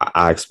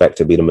 I expect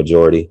to be the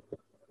majority.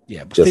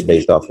 Yeah, just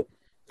based off it.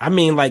 I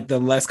mean, like the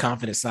less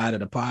confident side of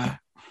the pie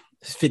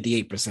is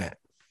 58%.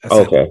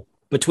 Okay.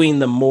 Between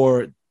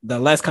the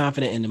less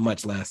confident and the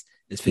much less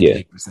is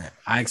 58%. Yeah.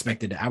 I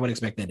would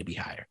expect that to be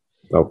higher.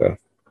 Okay.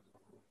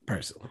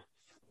 Personally.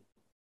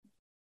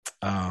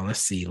 Let's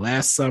see.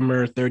 Last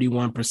summer,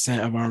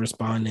 31% of our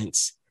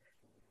respondents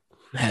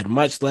had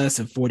much less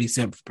than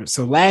 47%.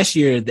 So last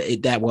year,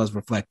 that was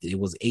reflected. It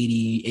was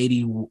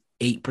 88%.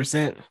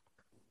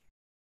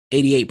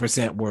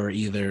 88% were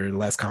either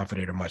less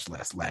confident or much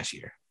less last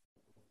year.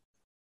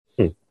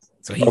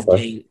 So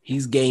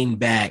he's gained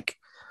back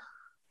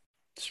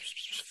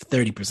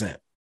 30%.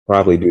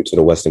 Probably due to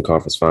the Western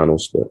Conference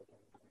Finals, but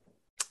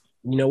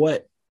you know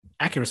what?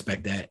 I can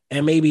respect that.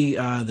 And maybe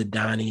the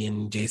Donnie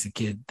and Jason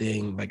Kidd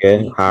thing, like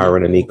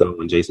hiring a Nico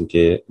and Jason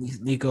Kidd.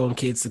 Nico and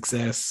Kidd's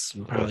success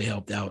probably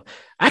helped out.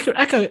 I could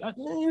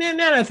now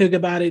that I think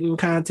about it in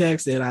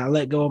context and I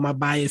let go of my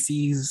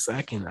biases,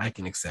 I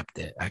can accept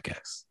that, I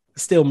guess.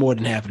 Still more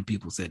than half of the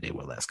people said they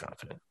were less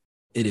confident.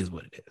 It is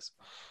what it is.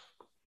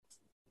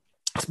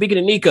 Speaking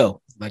of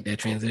Nico, like that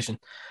transition,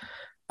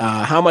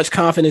 how much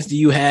confidence do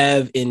you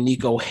have in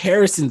Nico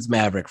Harrison's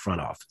Maverick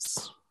front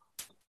office?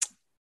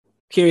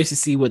 Curious to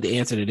see what the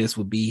answer to this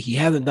would be. He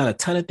hasn't done a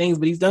ton of things,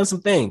 but he's done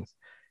some things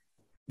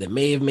that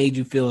may have made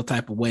you feel a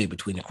type of way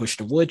between the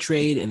Christian Wood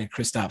trade and the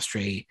Kristaps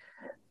trade.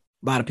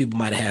 A lot of people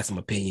might have had some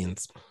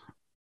opinions.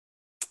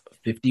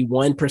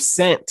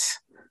 51%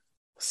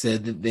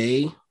 said that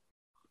they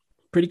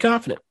pretty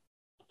confident.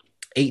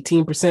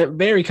 18%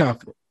 very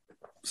confident.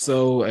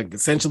 So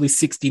essentially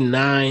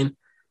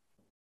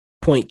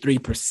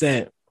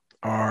 69.3%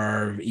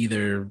 are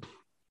either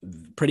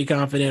pretty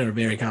confident or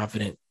very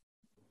confident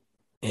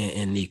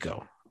in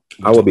Nico.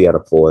 I would be at a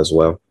 4 as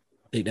well.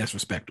 I think that's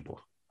respectable.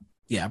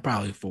 Yeah,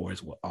 probably 4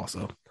 as well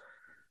also.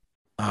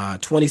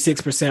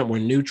 26% were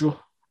neutral.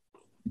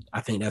 I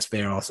think that's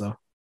fair also.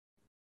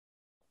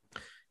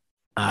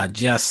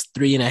 Just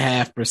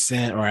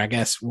 3.5%, or I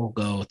guess we'll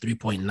go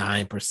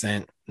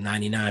 3.9%,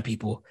 99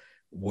 people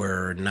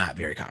were not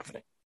very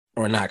confident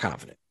or not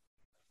confident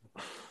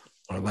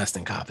or less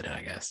than confident,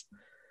 I guess.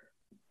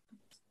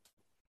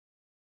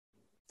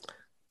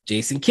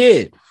 Jason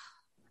Kidd,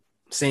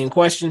 Same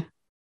question.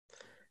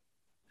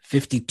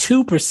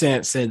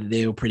 52% said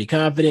they were pretty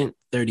confident.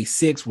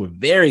 36 were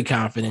very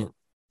confident.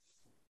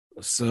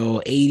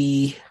 So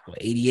 80,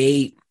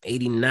 88,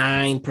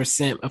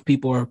 89% of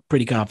people are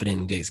pretty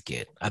confident in Jason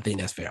Kidd. I think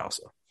that's fair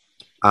also.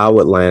 I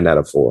would land at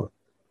a 4.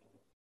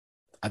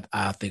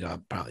 I think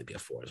I'll probably be a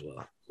 4 as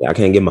well. Yeah, I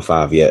can't give him a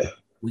 5 yet.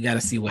 We got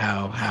to see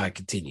how it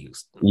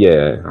continues.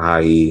 Yeah,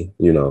 how he,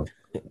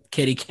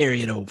 can he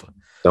carry it over?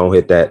 Don't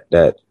hit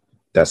that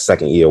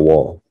second year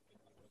wall.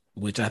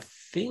 Which I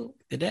think,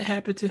 did that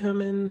happen to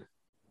him in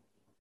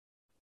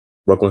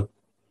Brooklyn?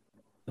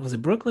 Was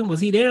it Brooklyn? Was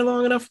he there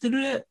long enough to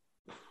do that?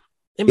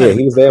 Yeah,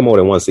 he was there more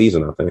than one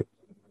season, I think.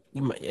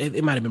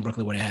 It might have been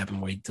Brooklyn where it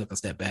happened, where he took a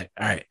step back.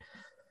 All right.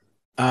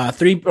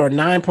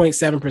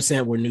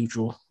 9.7% were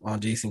neutral on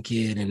Jason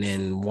Kidd, and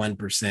then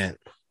 1%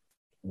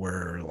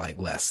 were like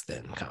less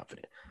than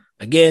confident.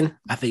 Again,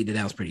 I think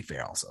that was pretty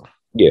fair also.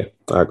 Yeah,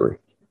 I agree.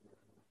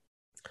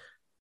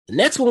 The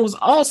next one was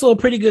also a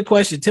pretty good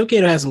question. Tim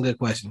Cato has some good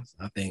questions,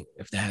 I think,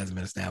 if that hasn't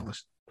been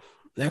established.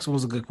 The next one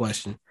was a good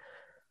question.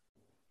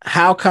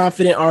 How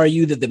confident are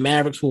you that the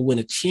Mavericks will win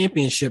a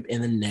championship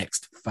in the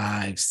next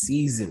 5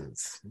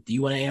 seasons? Do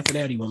you want to answer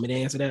that, or do you want me to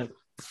answer that?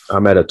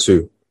 I'm at a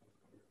 2.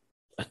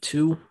 A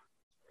 2?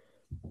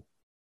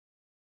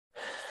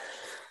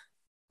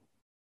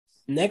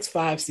 Next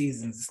 5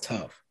 seasons is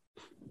tough.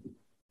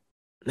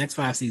 Next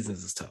 5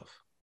 seasons is tough.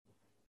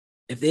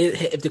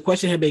 If the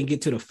question had been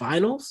get to the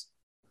finals,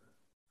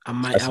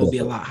 I would be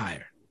a lot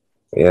higher.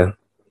 Yeah.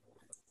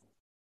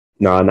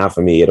 No, not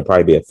for me. It'll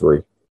probably be a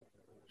 3.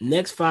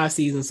 Next 5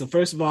 seasons. So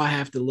first of all, I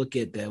have to look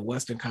at the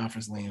Western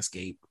Conference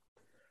landscape,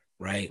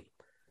 right?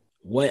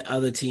 What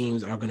other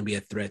teams are going to be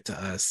a threat to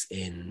us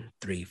in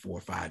 3,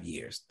 4, 5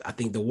 years? I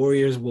think the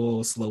Warriors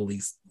will slowly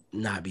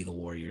not be the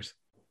Warriors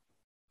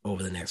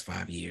over the next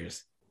 5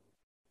 years.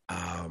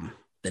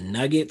 The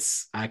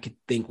Nuggets, I could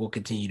think will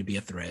continue to be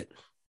a threat.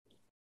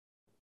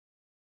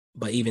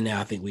 But even now,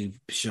 I think we've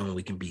shown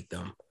we can beat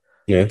them.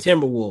 Yeah. The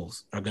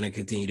Timberwolves are going to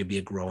continue to be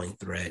a growing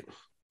threat.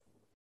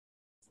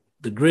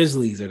 The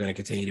Grizzlies are going to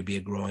continue to be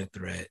a growing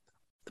threat.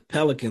 The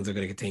Pelicans are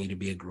going to continue to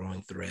be a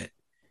growing threat.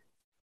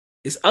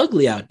 It's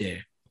ugly out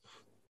there.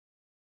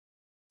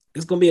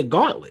 It's going to be a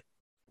gauntlet.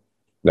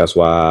 That's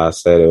why I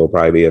said it will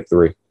probably be a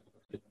 3.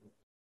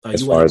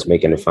 As far as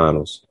making the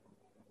finals.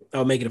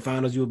 Oh, making the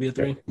finals, you will be a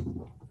 3?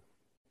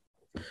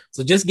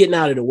 So just getting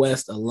out of the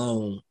West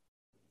alone,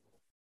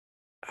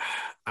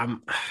 I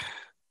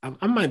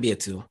might be a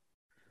 2.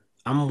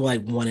 I'm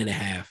like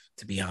 1.5,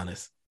 to be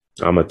honest.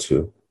 I'm a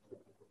 2.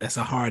 That's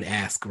a hard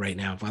ask right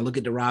now. If I look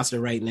at the roster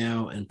right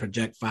now and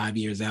project 5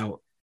 years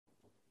out,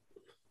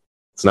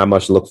 it's not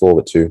much to look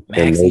forward to.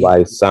 And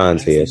nobody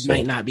signs here. So.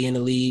 Might not be in the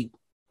league.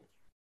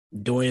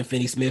 Dorian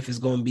Finney-Smith is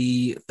going to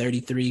be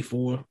 33,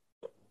 4.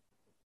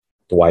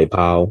 Dwight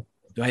Powell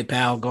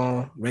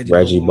gone.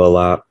 Reggie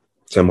Bullock,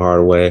 Tim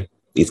Hardaway.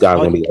 These guys are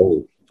going to be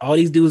old. All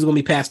these dudes are going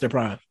to be past their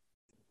prime.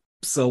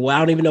 So I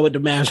don't even know what the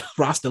Mavs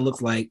roster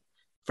looks like,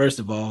 first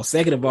of all.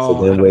 Second of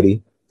all,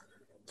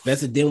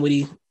 Spencer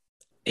Dinwiddie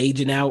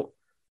aging out.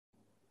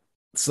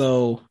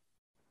 So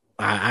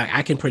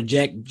I can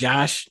project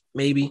Josh,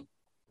 maybe.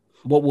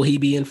 What will he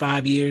be in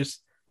 5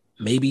 years?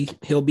 Maybe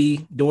he'll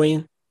be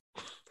Dorian.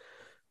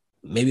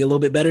 Maybe a little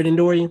bit better than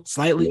Dorian,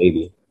 slightly.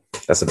 Maybe.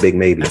 That's a big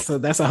maybe.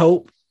 That's a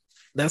hope.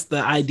 That's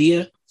the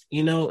idea.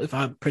 You know, if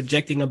I'm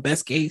projecting a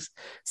best case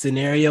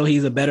scenario,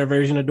 he's a better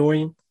version of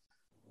Dorian.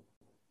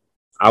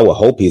 I would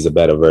hope he's a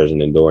better version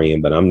than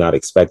Dorian, but I'm not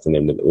expecting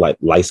him to like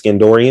light-skinned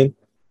Dorian.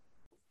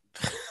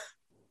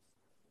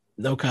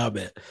 No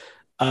comment.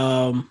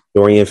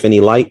 Dorian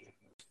Finney-Light.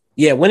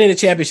 Yeah, winning the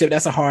championship,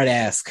 that's a hard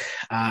ask.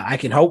 I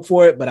can hope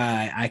for it, but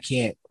I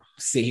can't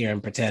sit here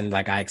and pretend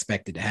like I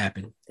expect it to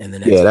happen in the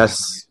next. Yeah,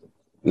 that's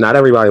not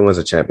everybody wins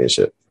a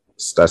championship.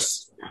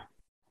 That's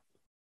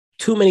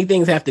too many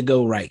things have to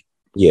go right.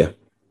 Yeah.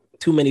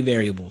 Too many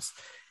variables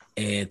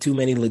and too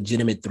many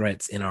legitimate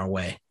threats in our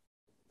way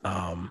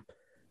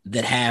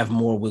that have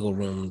more wiggle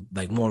room,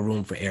 like more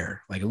room for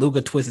error. Like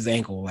Luka twists his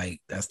ankle,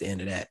 like that's the end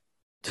of that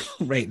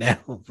right now,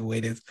 the way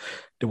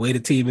the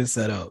team is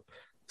set up.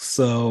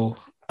 So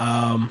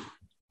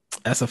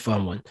that's a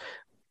fun one.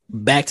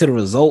 Back to the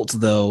results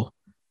though.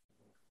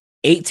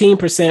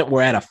 18%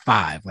 were at a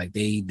 5. Like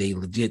they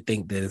legit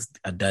think that it's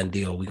a done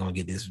deal. We're gonna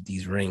get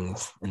these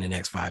rings in the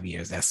next 5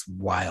 years. That's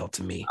wild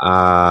to me.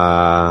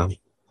 I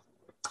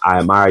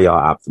admire y'all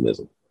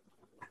optimism.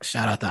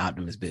 Shout out to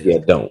Optimus Biz. Yeah,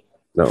 don't.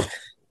 No.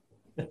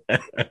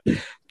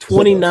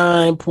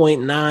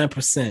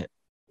 29.9%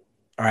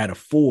 are at a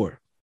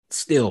 4.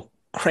 Still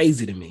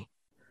crazy to me.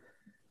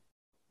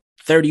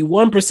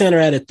 31% are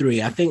at a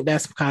 3. I think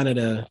that's kind of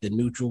the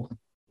neutral.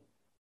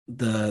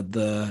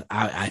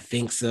 I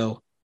think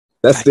so.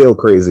 That's still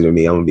crazy to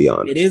me. I'm gonna be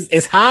honest.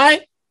 It's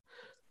high,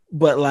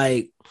 but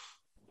like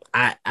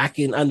I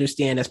can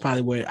understand that's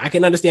probably where I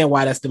can understand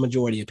why that's the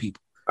majority of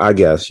people. I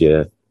guess,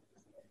 yeah.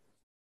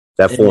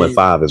 That 4 and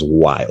 5 is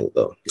wild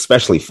though,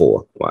 especially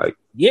 4. Like,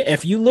 yeah,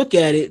 if you look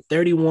at it,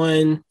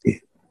 31,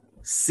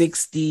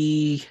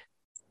 60,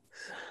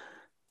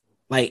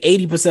 Like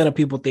 80% of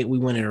people think we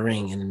win a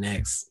ring in the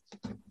next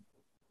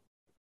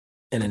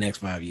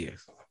 5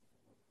 years. I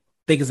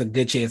think it's a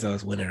good chance of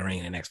us winning a ring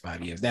in the next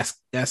 5 years.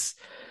 That's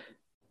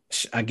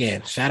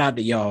again, shout out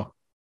to y'all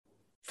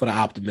for the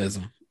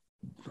optimism.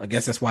 I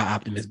guess that's why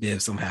Optimus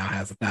Biv somehow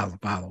has 1,000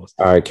 followers.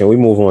 All right, can we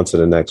move on to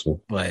the next one?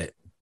 But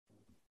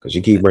Because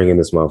you keep bringing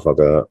this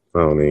motherfucker up. I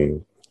don't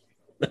even.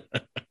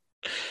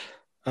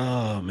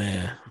 oh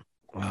man.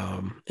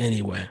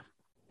 Anyway.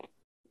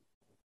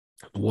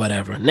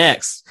 Whatever.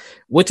 Next,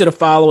 which of the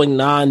following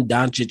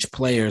non-Doncic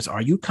players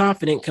are you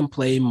confident can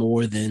play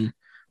more than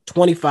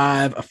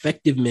 25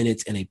 effective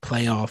minutes in a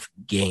playoff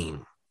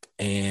game?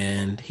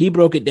 And he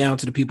broke it down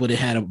to the people that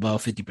had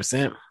above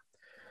 50%.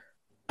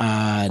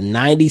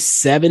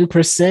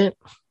 97%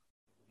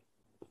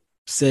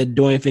 said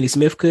Dorian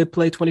Finney-Smith could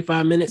play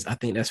 25 minutes. I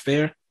think that's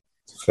fair.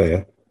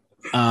 Fair.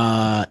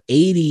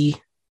 87%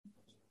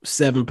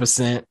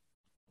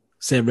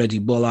 said Reggie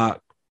Bullock.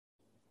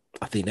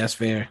 I think that's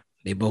fair.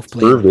 They both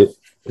Proved played it.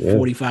 Yeah.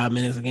 45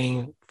 minutes a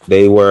game.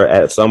 They were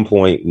at some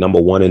point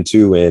number 1 and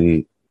 2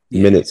 in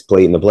minutes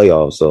played in the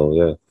playoffs. So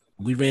yeah,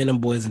 We ran them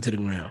boys into the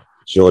ground.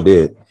 sure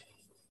did.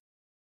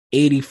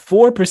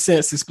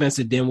 84% said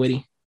Spencer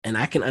Dinwiddie, and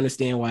I can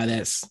understand why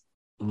that's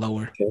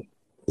lower.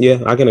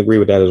 Yeah, I can agree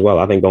with that as well.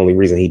 I think the only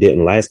reason he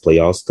didn't last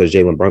playoffs because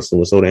Jalen Brunson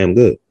was so damn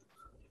good.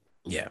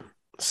 Yeah.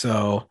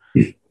 So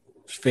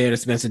fair to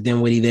Spencer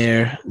Dinwiddie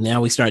there.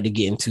 Now we start to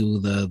get into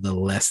the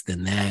less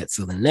than that.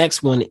 So the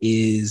next one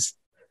is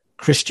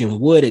Christian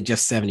Wood at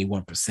just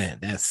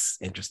 71%. That's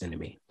interesting to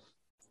me.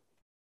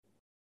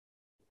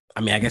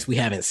 I mean, I guess we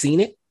haven't seen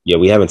it. Yeah,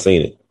 we haven't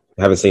seen it.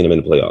 I haven't seen him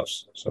in the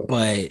playoffs. So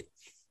But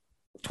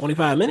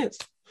 25 minutes.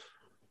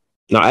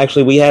 no,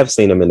 actually, we have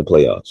seen him in the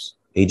playoffs.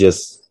 He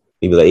was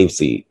the 8th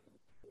seed.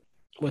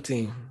 What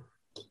team?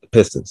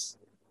 Pistons.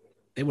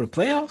 They were the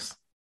playoffs?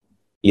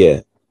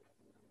 Yeah,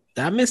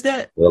 Did I miss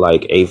that? they're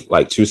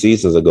like 2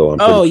 seasons ago.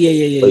 Oh,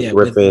 yeah. Blake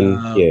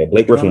Griffin.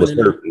 Blake Griffin was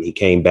Drummond hurt. And he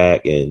came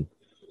back and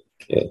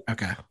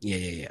Okay.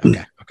 Yeah.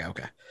 Okay.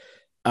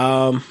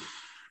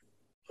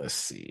 Let's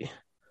see.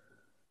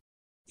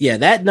 Yeah,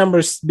 that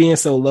number being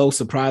so low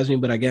surprised me,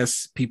 but I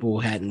guess people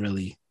hadn't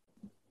really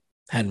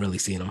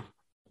seen him.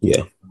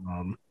 yeah,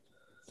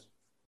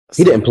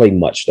 he didn't play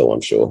much though.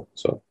 I'm sure.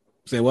 So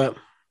Say what?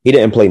 he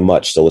didn't play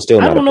much, so it's still.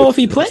 I don't know if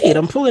he played.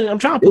 I'm trying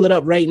to pull it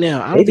up right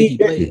now. I don't Maybe think he he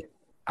didn't. played.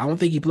 I don't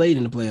think he played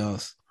in the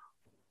playoffs.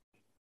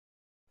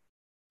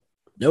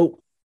 Nope.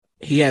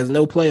 He has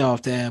no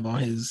playoff tab on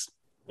his.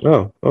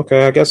 Oh,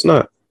 okay. I guess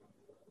not.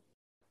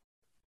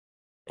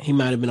 He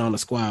might have been on the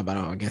squad, but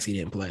I guess he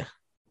didn't play.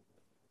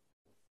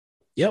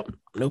 Yep,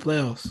 no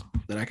playoffs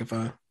that I can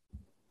find.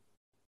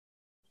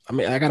 I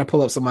mean, I got to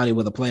pull up somebody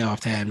with a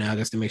playoff tab now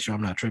just to make sure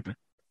I'm not tripping.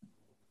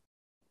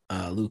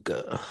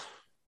 Luka.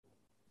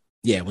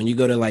 Yeah, when you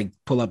go to like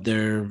pull up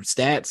their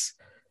stats,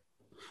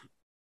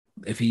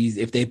 if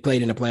they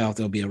played in the playoffs,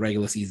 there'll be a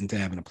regular season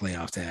tab and a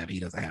playoff tab. He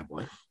doesn't have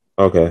one.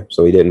 Okay,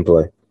 so he didn't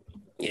play.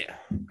 Yeah.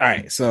 All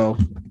right. So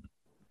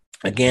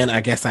again,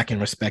 I guess I can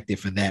respect it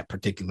for that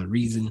particular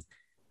reason.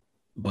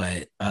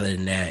 But other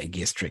than that, it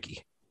gets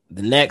tricky.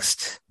 The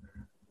next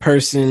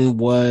person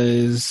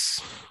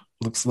looks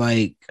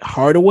like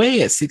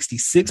Hardaway at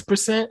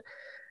 66%.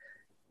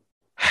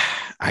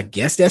 I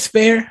guess that's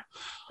fair.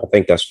 I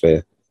think that's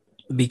fair.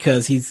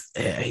 Because he's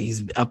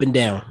up and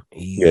down.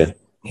 He'll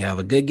have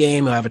a good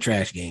game, he'll have a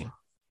trash game.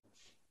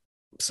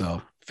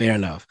 So fair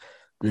enough.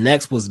 The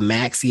next was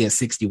Maxey at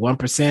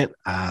 61%.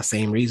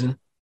 Same reason.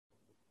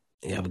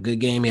 You have a good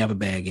game, you have a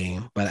bad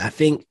game. But I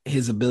think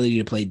his ability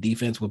to play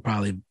defense would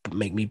probably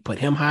make me put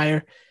him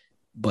higher.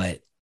 But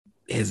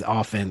his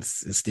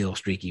offense is still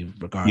streaky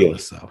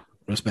regardless. Yeah. So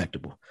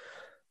respectable.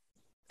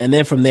 And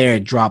then from there,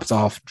 it drops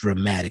off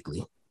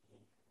dramatically.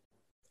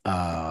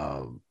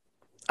 I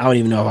don't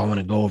even know if I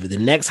want to go over. The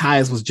next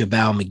highest was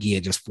JaVale McGee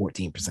at just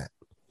 14%.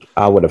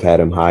 I would have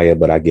had him higher,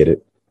 but I get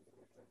it.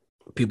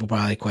 People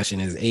probably question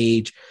his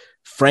age.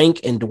 Frank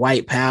and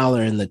Dwight Powell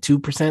are in the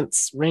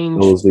 2%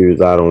 range. Those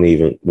dudes, I don't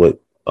even.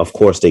 Of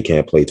course, they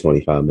can't play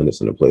 25 minutes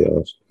in the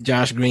playoffs.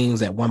 Josh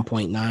Green's at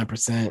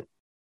 1.9%.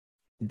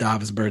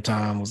 Davis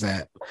Bertans was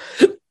at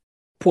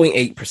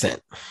 0.8%.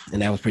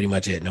 And that was pretty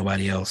much it.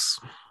 Nobody else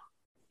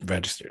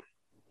registered.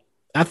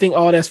 I think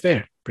all that's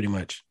fair, pretty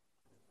much.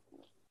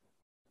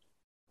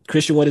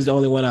 Christian Wood is the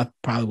only one I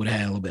probably would have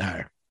had a little bit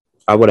higher.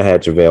 I would have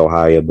had JaVale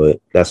higher, but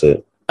that's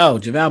it. Oh,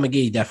 JaVale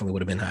McGee definitely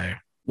would have been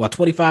higher. While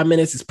 25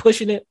 minutes is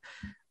pushing it,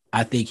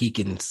 I think he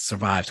can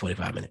survive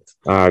 25 minutes.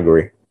 I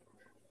agree.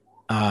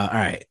 All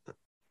right.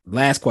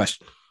 Last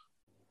question.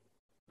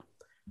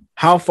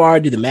 How far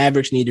do the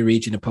Mavericks need to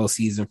reach in the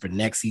postseason for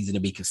next season to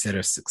be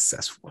considered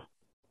successful?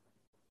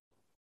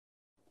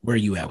 Where are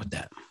you at with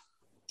that?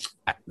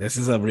 I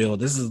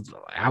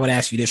would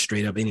ask you this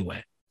straight up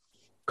anyway.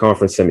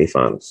 Conference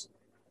semifinals.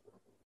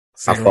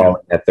 I fall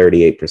at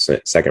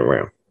 38%, second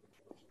round.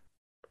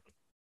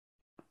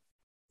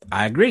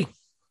 I agree.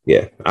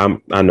 Yeah,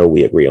 I know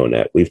we agree on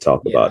that. We've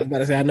talked about it. I was about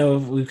to say, I know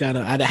we've kind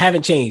of. I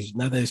haven't changed.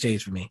 Nothing has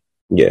changed for me.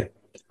 Yeah,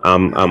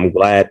 I'm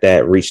glad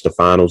that reach the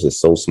finals is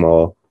so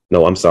small.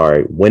 No, I'm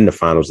sorry. Win the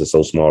finals is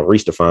so small.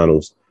 Reach the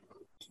finals.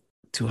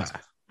 Too high.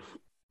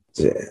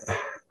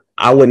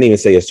 I wouldn't even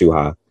say it's too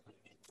high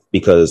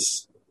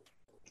because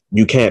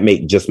you can't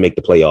make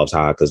the playoffs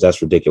high because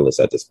that's ridiculous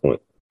at this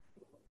point.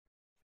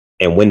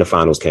 And win the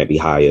finals can't be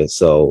higher.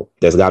 So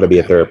there's got to be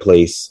a third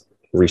place.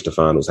 Reach the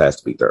finals has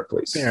to be third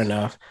place. Fair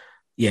enough.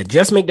 Yeah,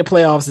 just make the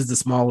playoffs is the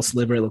smallest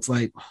sliver, it looks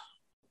like,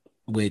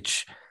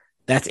 which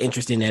that's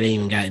interesting that they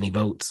even got any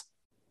votes.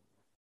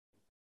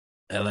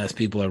 Unless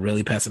people are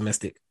really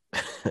pessimistic.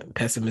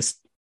 Pessimist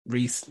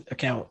Reese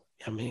account.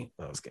 I mean,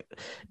 that was good.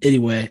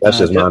 Anyway. That's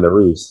just mine to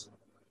Reese.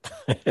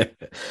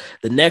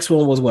 The next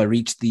one was what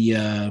reached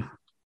the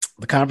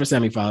conference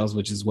semifinals,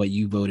 which is what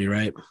you voted,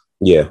 right?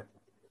 Yeah.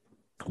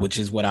 Which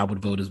is what I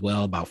would vote as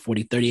well, about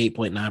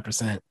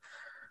 38.9%.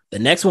 The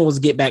next one was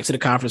get back to the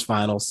conference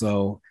finals.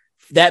 So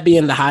that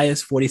being the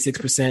highest,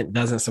 46%,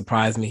 doesn't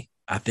surprise me.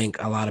 I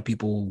think a lot of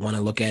people want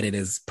to look at it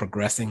as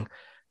progressing.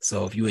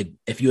 So if you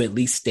at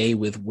least stay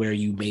with where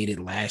you made it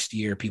last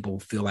year, people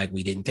feel like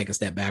we didn't take a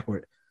step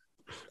backward.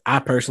 I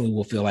personally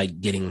will feel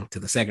like getting to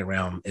the second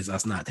round is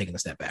us not taking a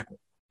step backward.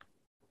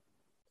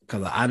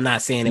 Because I'm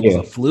not saying it was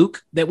a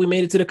fluke that we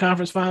made it to the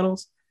conference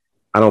finals.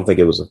 I don't think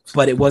it was.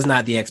 But it was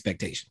not the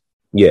expectation.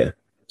 Yeah.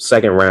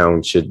 Second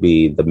round should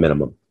be the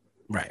minimum.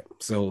 Right.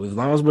 So as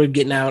long as we're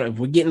getting out, if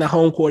we're getting a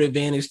home court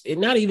advantage, and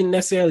not even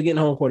necessarily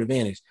getting home court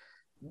advantage,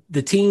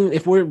 the team,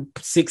 if we're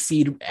 6th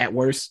seed at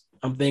worst,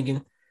 I'm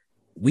thinking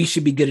we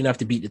should be good enough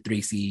to beat the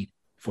 3 seed.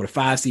 For the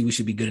 5 seed, we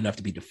should be good enough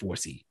to beat the 4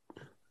 seed.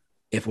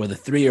 If we're the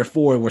 3 or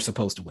 4, we're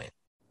supposed to win.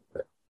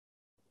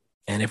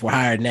 And if we're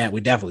higher than that, we're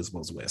definitely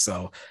supposed to win.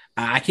 So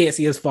I can't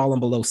see us falling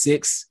below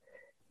 6.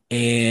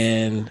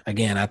 And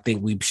again, I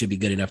think we should be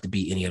good enough to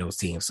beat any of those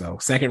teams. So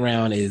second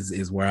round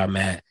is where I'm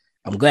at.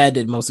 I'm glad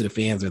that most of the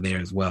fans are there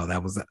as well.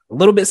 That was a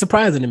little bit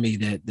surprising to me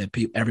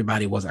that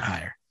everybody wasn't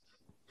higher.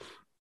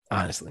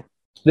 Honestly,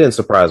 it didn't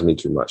surprise me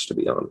too much, to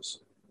be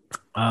honest.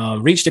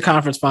 Reached the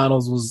conference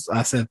finals was,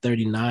 I said,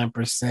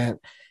 39%.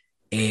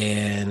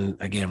 And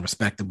again,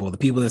 respectable. The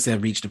people that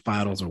said reach the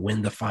finals or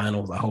win the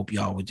finals, I hope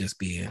y'all would just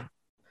be in.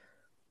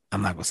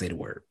 I'm not going to say the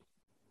word.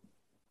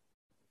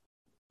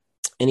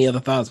 Any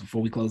other thoughts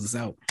before we close this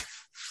out?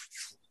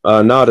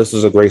 No, this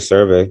was a great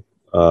survey.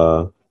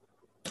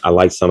 I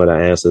liked some of the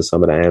answers.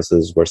 Some of the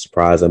answers were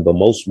surprising, but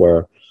most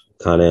were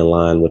kind of in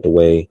line with the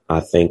way I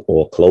think,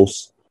 or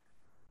close.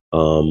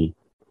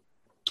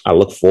 I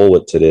look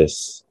forward to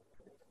this.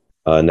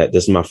 And that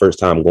this is my first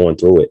time going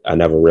through it. I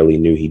never really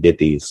knew he did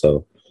these.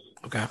 So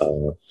okay.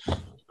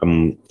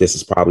 This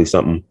is probably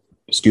something,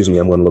 I'm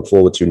going to look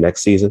forward to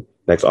next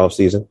off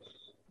season.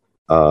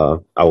 I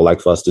would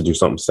like for us to do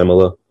something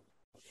similar.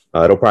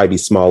 It'll probably be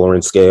smaller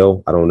in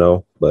scale. I don't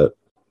know, but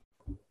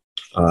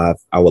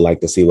I would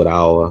like to see what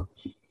our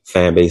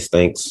fan base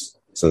thinks,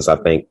 since I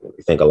think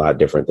we think a lot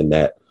different than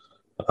that.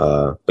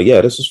 But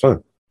yeah, this was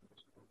fun.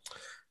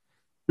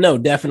 No,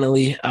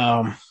 definitely.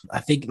 I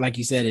think, like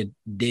you said, it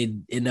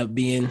did end up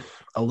being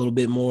a little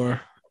bit more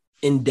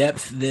in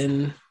depth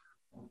than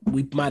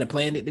we might have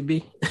planned it to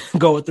be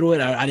going through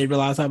it. I didn't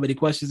realize how many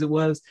questions it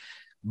was,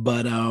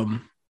 but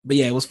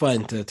yeah, it was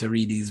fun to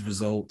read these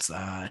results.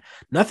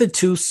 Nothing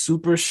too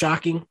super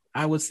shocking,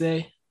 I would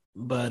say,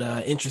 but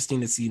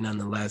interesting to see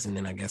nonetheless. And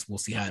then I guess we'll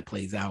see how it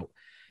plays out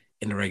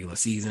in the regular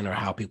season, or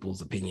how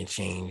people's opinions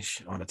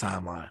change on the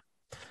timeline.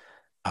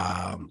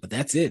 But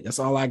that's it. That's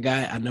all I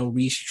got. I know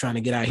Reese trying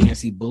to get out here and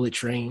see Bullet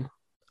Train.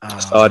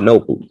 Saw a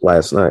note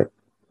last night.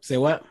 Say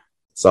what?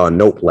 Saw a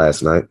note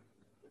last night.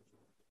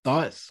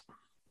 Thoughts?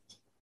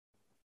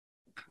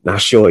 Not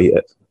sure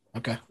yet.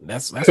 Okay,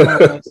 that's where I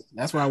was.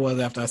 That's where I was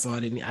after I saw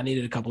it. I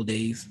needed a couple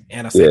days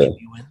and a second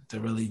viewing to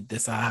really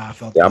decide how I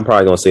felt. Yeah, I'm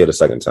probably gonna see it a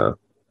second time.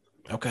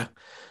 Okay.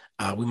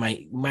 We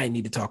might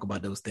need to talk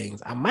about those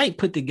things. I might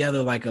put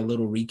together like a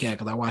little recap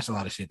because I watched a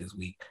lot of shit this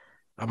week.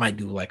 I might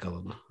do like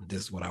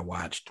this is what I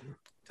watched.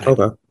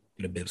 Okay.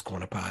 The Bibbs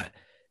Corner Pod.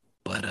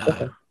 But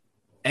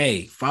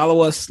hey,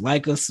 follow us,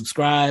 like us,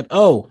 subscribe.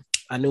 Oh,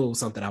 I knew it was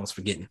something I was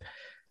forgetting.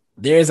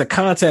 There's a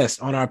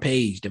contest on our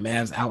page, the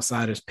Mavs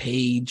Outsiders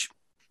page.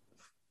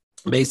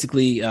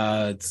 Basically,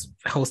 it's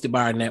hosted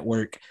by our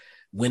network.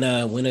 Win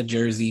a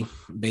jersey,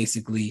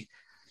 basically,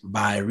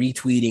 by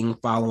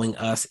retweeting, following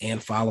us,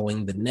 and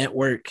following the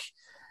network,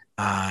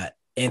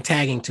 and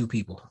tagging 2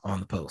 people on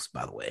the post,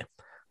 by the way.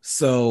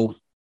 So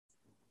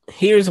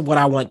here's what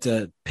I want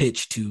to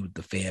pitch to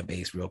the fan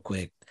base real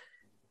quick.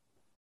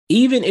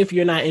 Even if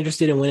you're not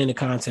interested in winning the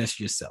contest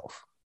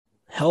yourself,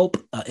 help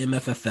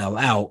MFFL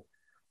out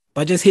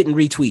by just hitting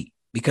retweet,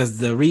 because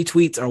the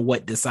retweets are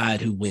what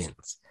decide who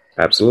wins.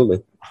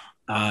 Absolutely.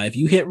 If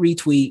you hit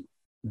retweet,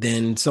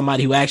 then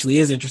somebody who actually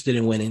is interested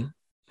in winning,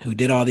 who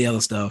did all the other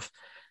stuff,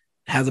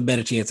 has a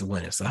better chance of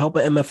winning. So help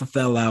an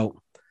MFFL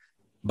out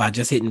by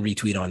just hitting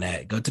retweet on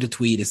that. Go to the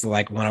tweet. It's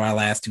like one of our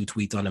last 2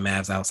 tweets on the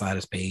Mavs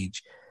Outsiders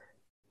page.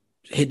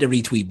 Hit the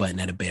retweet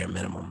button at a bare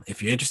minimum.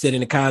 If you're interested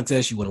in the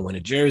contest, you want to win a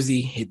jersey,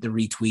 hit the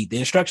retweet. The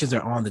instructions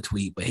are on the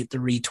tweet, but hit the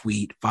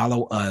retweet,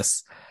 follow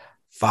us,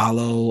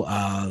 follow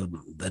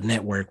the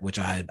network, which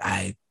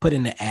I put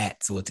in the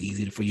 @ so it's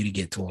easy for you to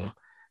get to them.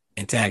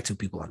 and tag 2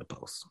 people on the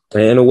post.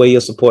 And in a way,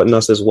 you're supporting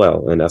us as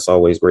well, and that's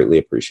always greatly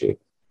appreciated.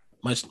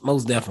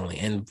 Most definitely.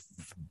 And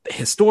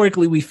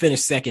historically, we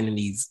finished second in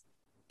these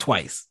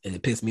twice, and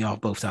it pissed me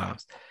off both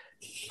times.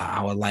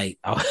 I would like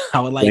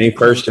Ain't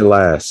first and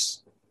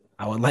last.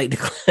 I would like to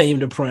claim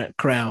the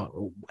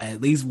crown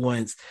at least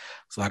once,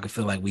 so I could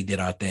feel like we did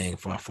our thing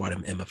for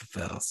them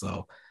MFFL.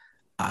 So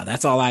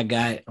that's all I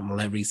got. I'm gonna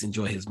let Reese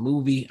enjoy his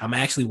movie. I'm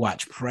actually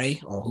watch Prey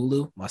on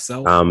Hulu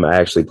myself. I'm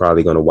actually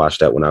probably gonna watch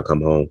that when I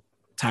come home.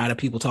 Tired of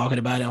people talking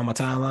about it on my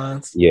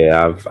timelines.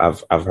 Yeah,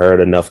 I've heard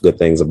enough good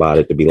things about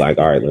it to be like,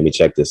 all right, let me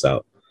check this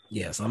out.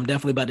 Yeah, so I'm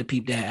definitely about to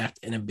peep that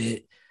in a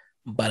bit.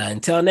 But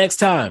until next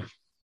time,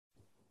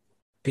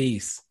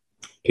 peace.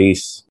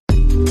 Peace.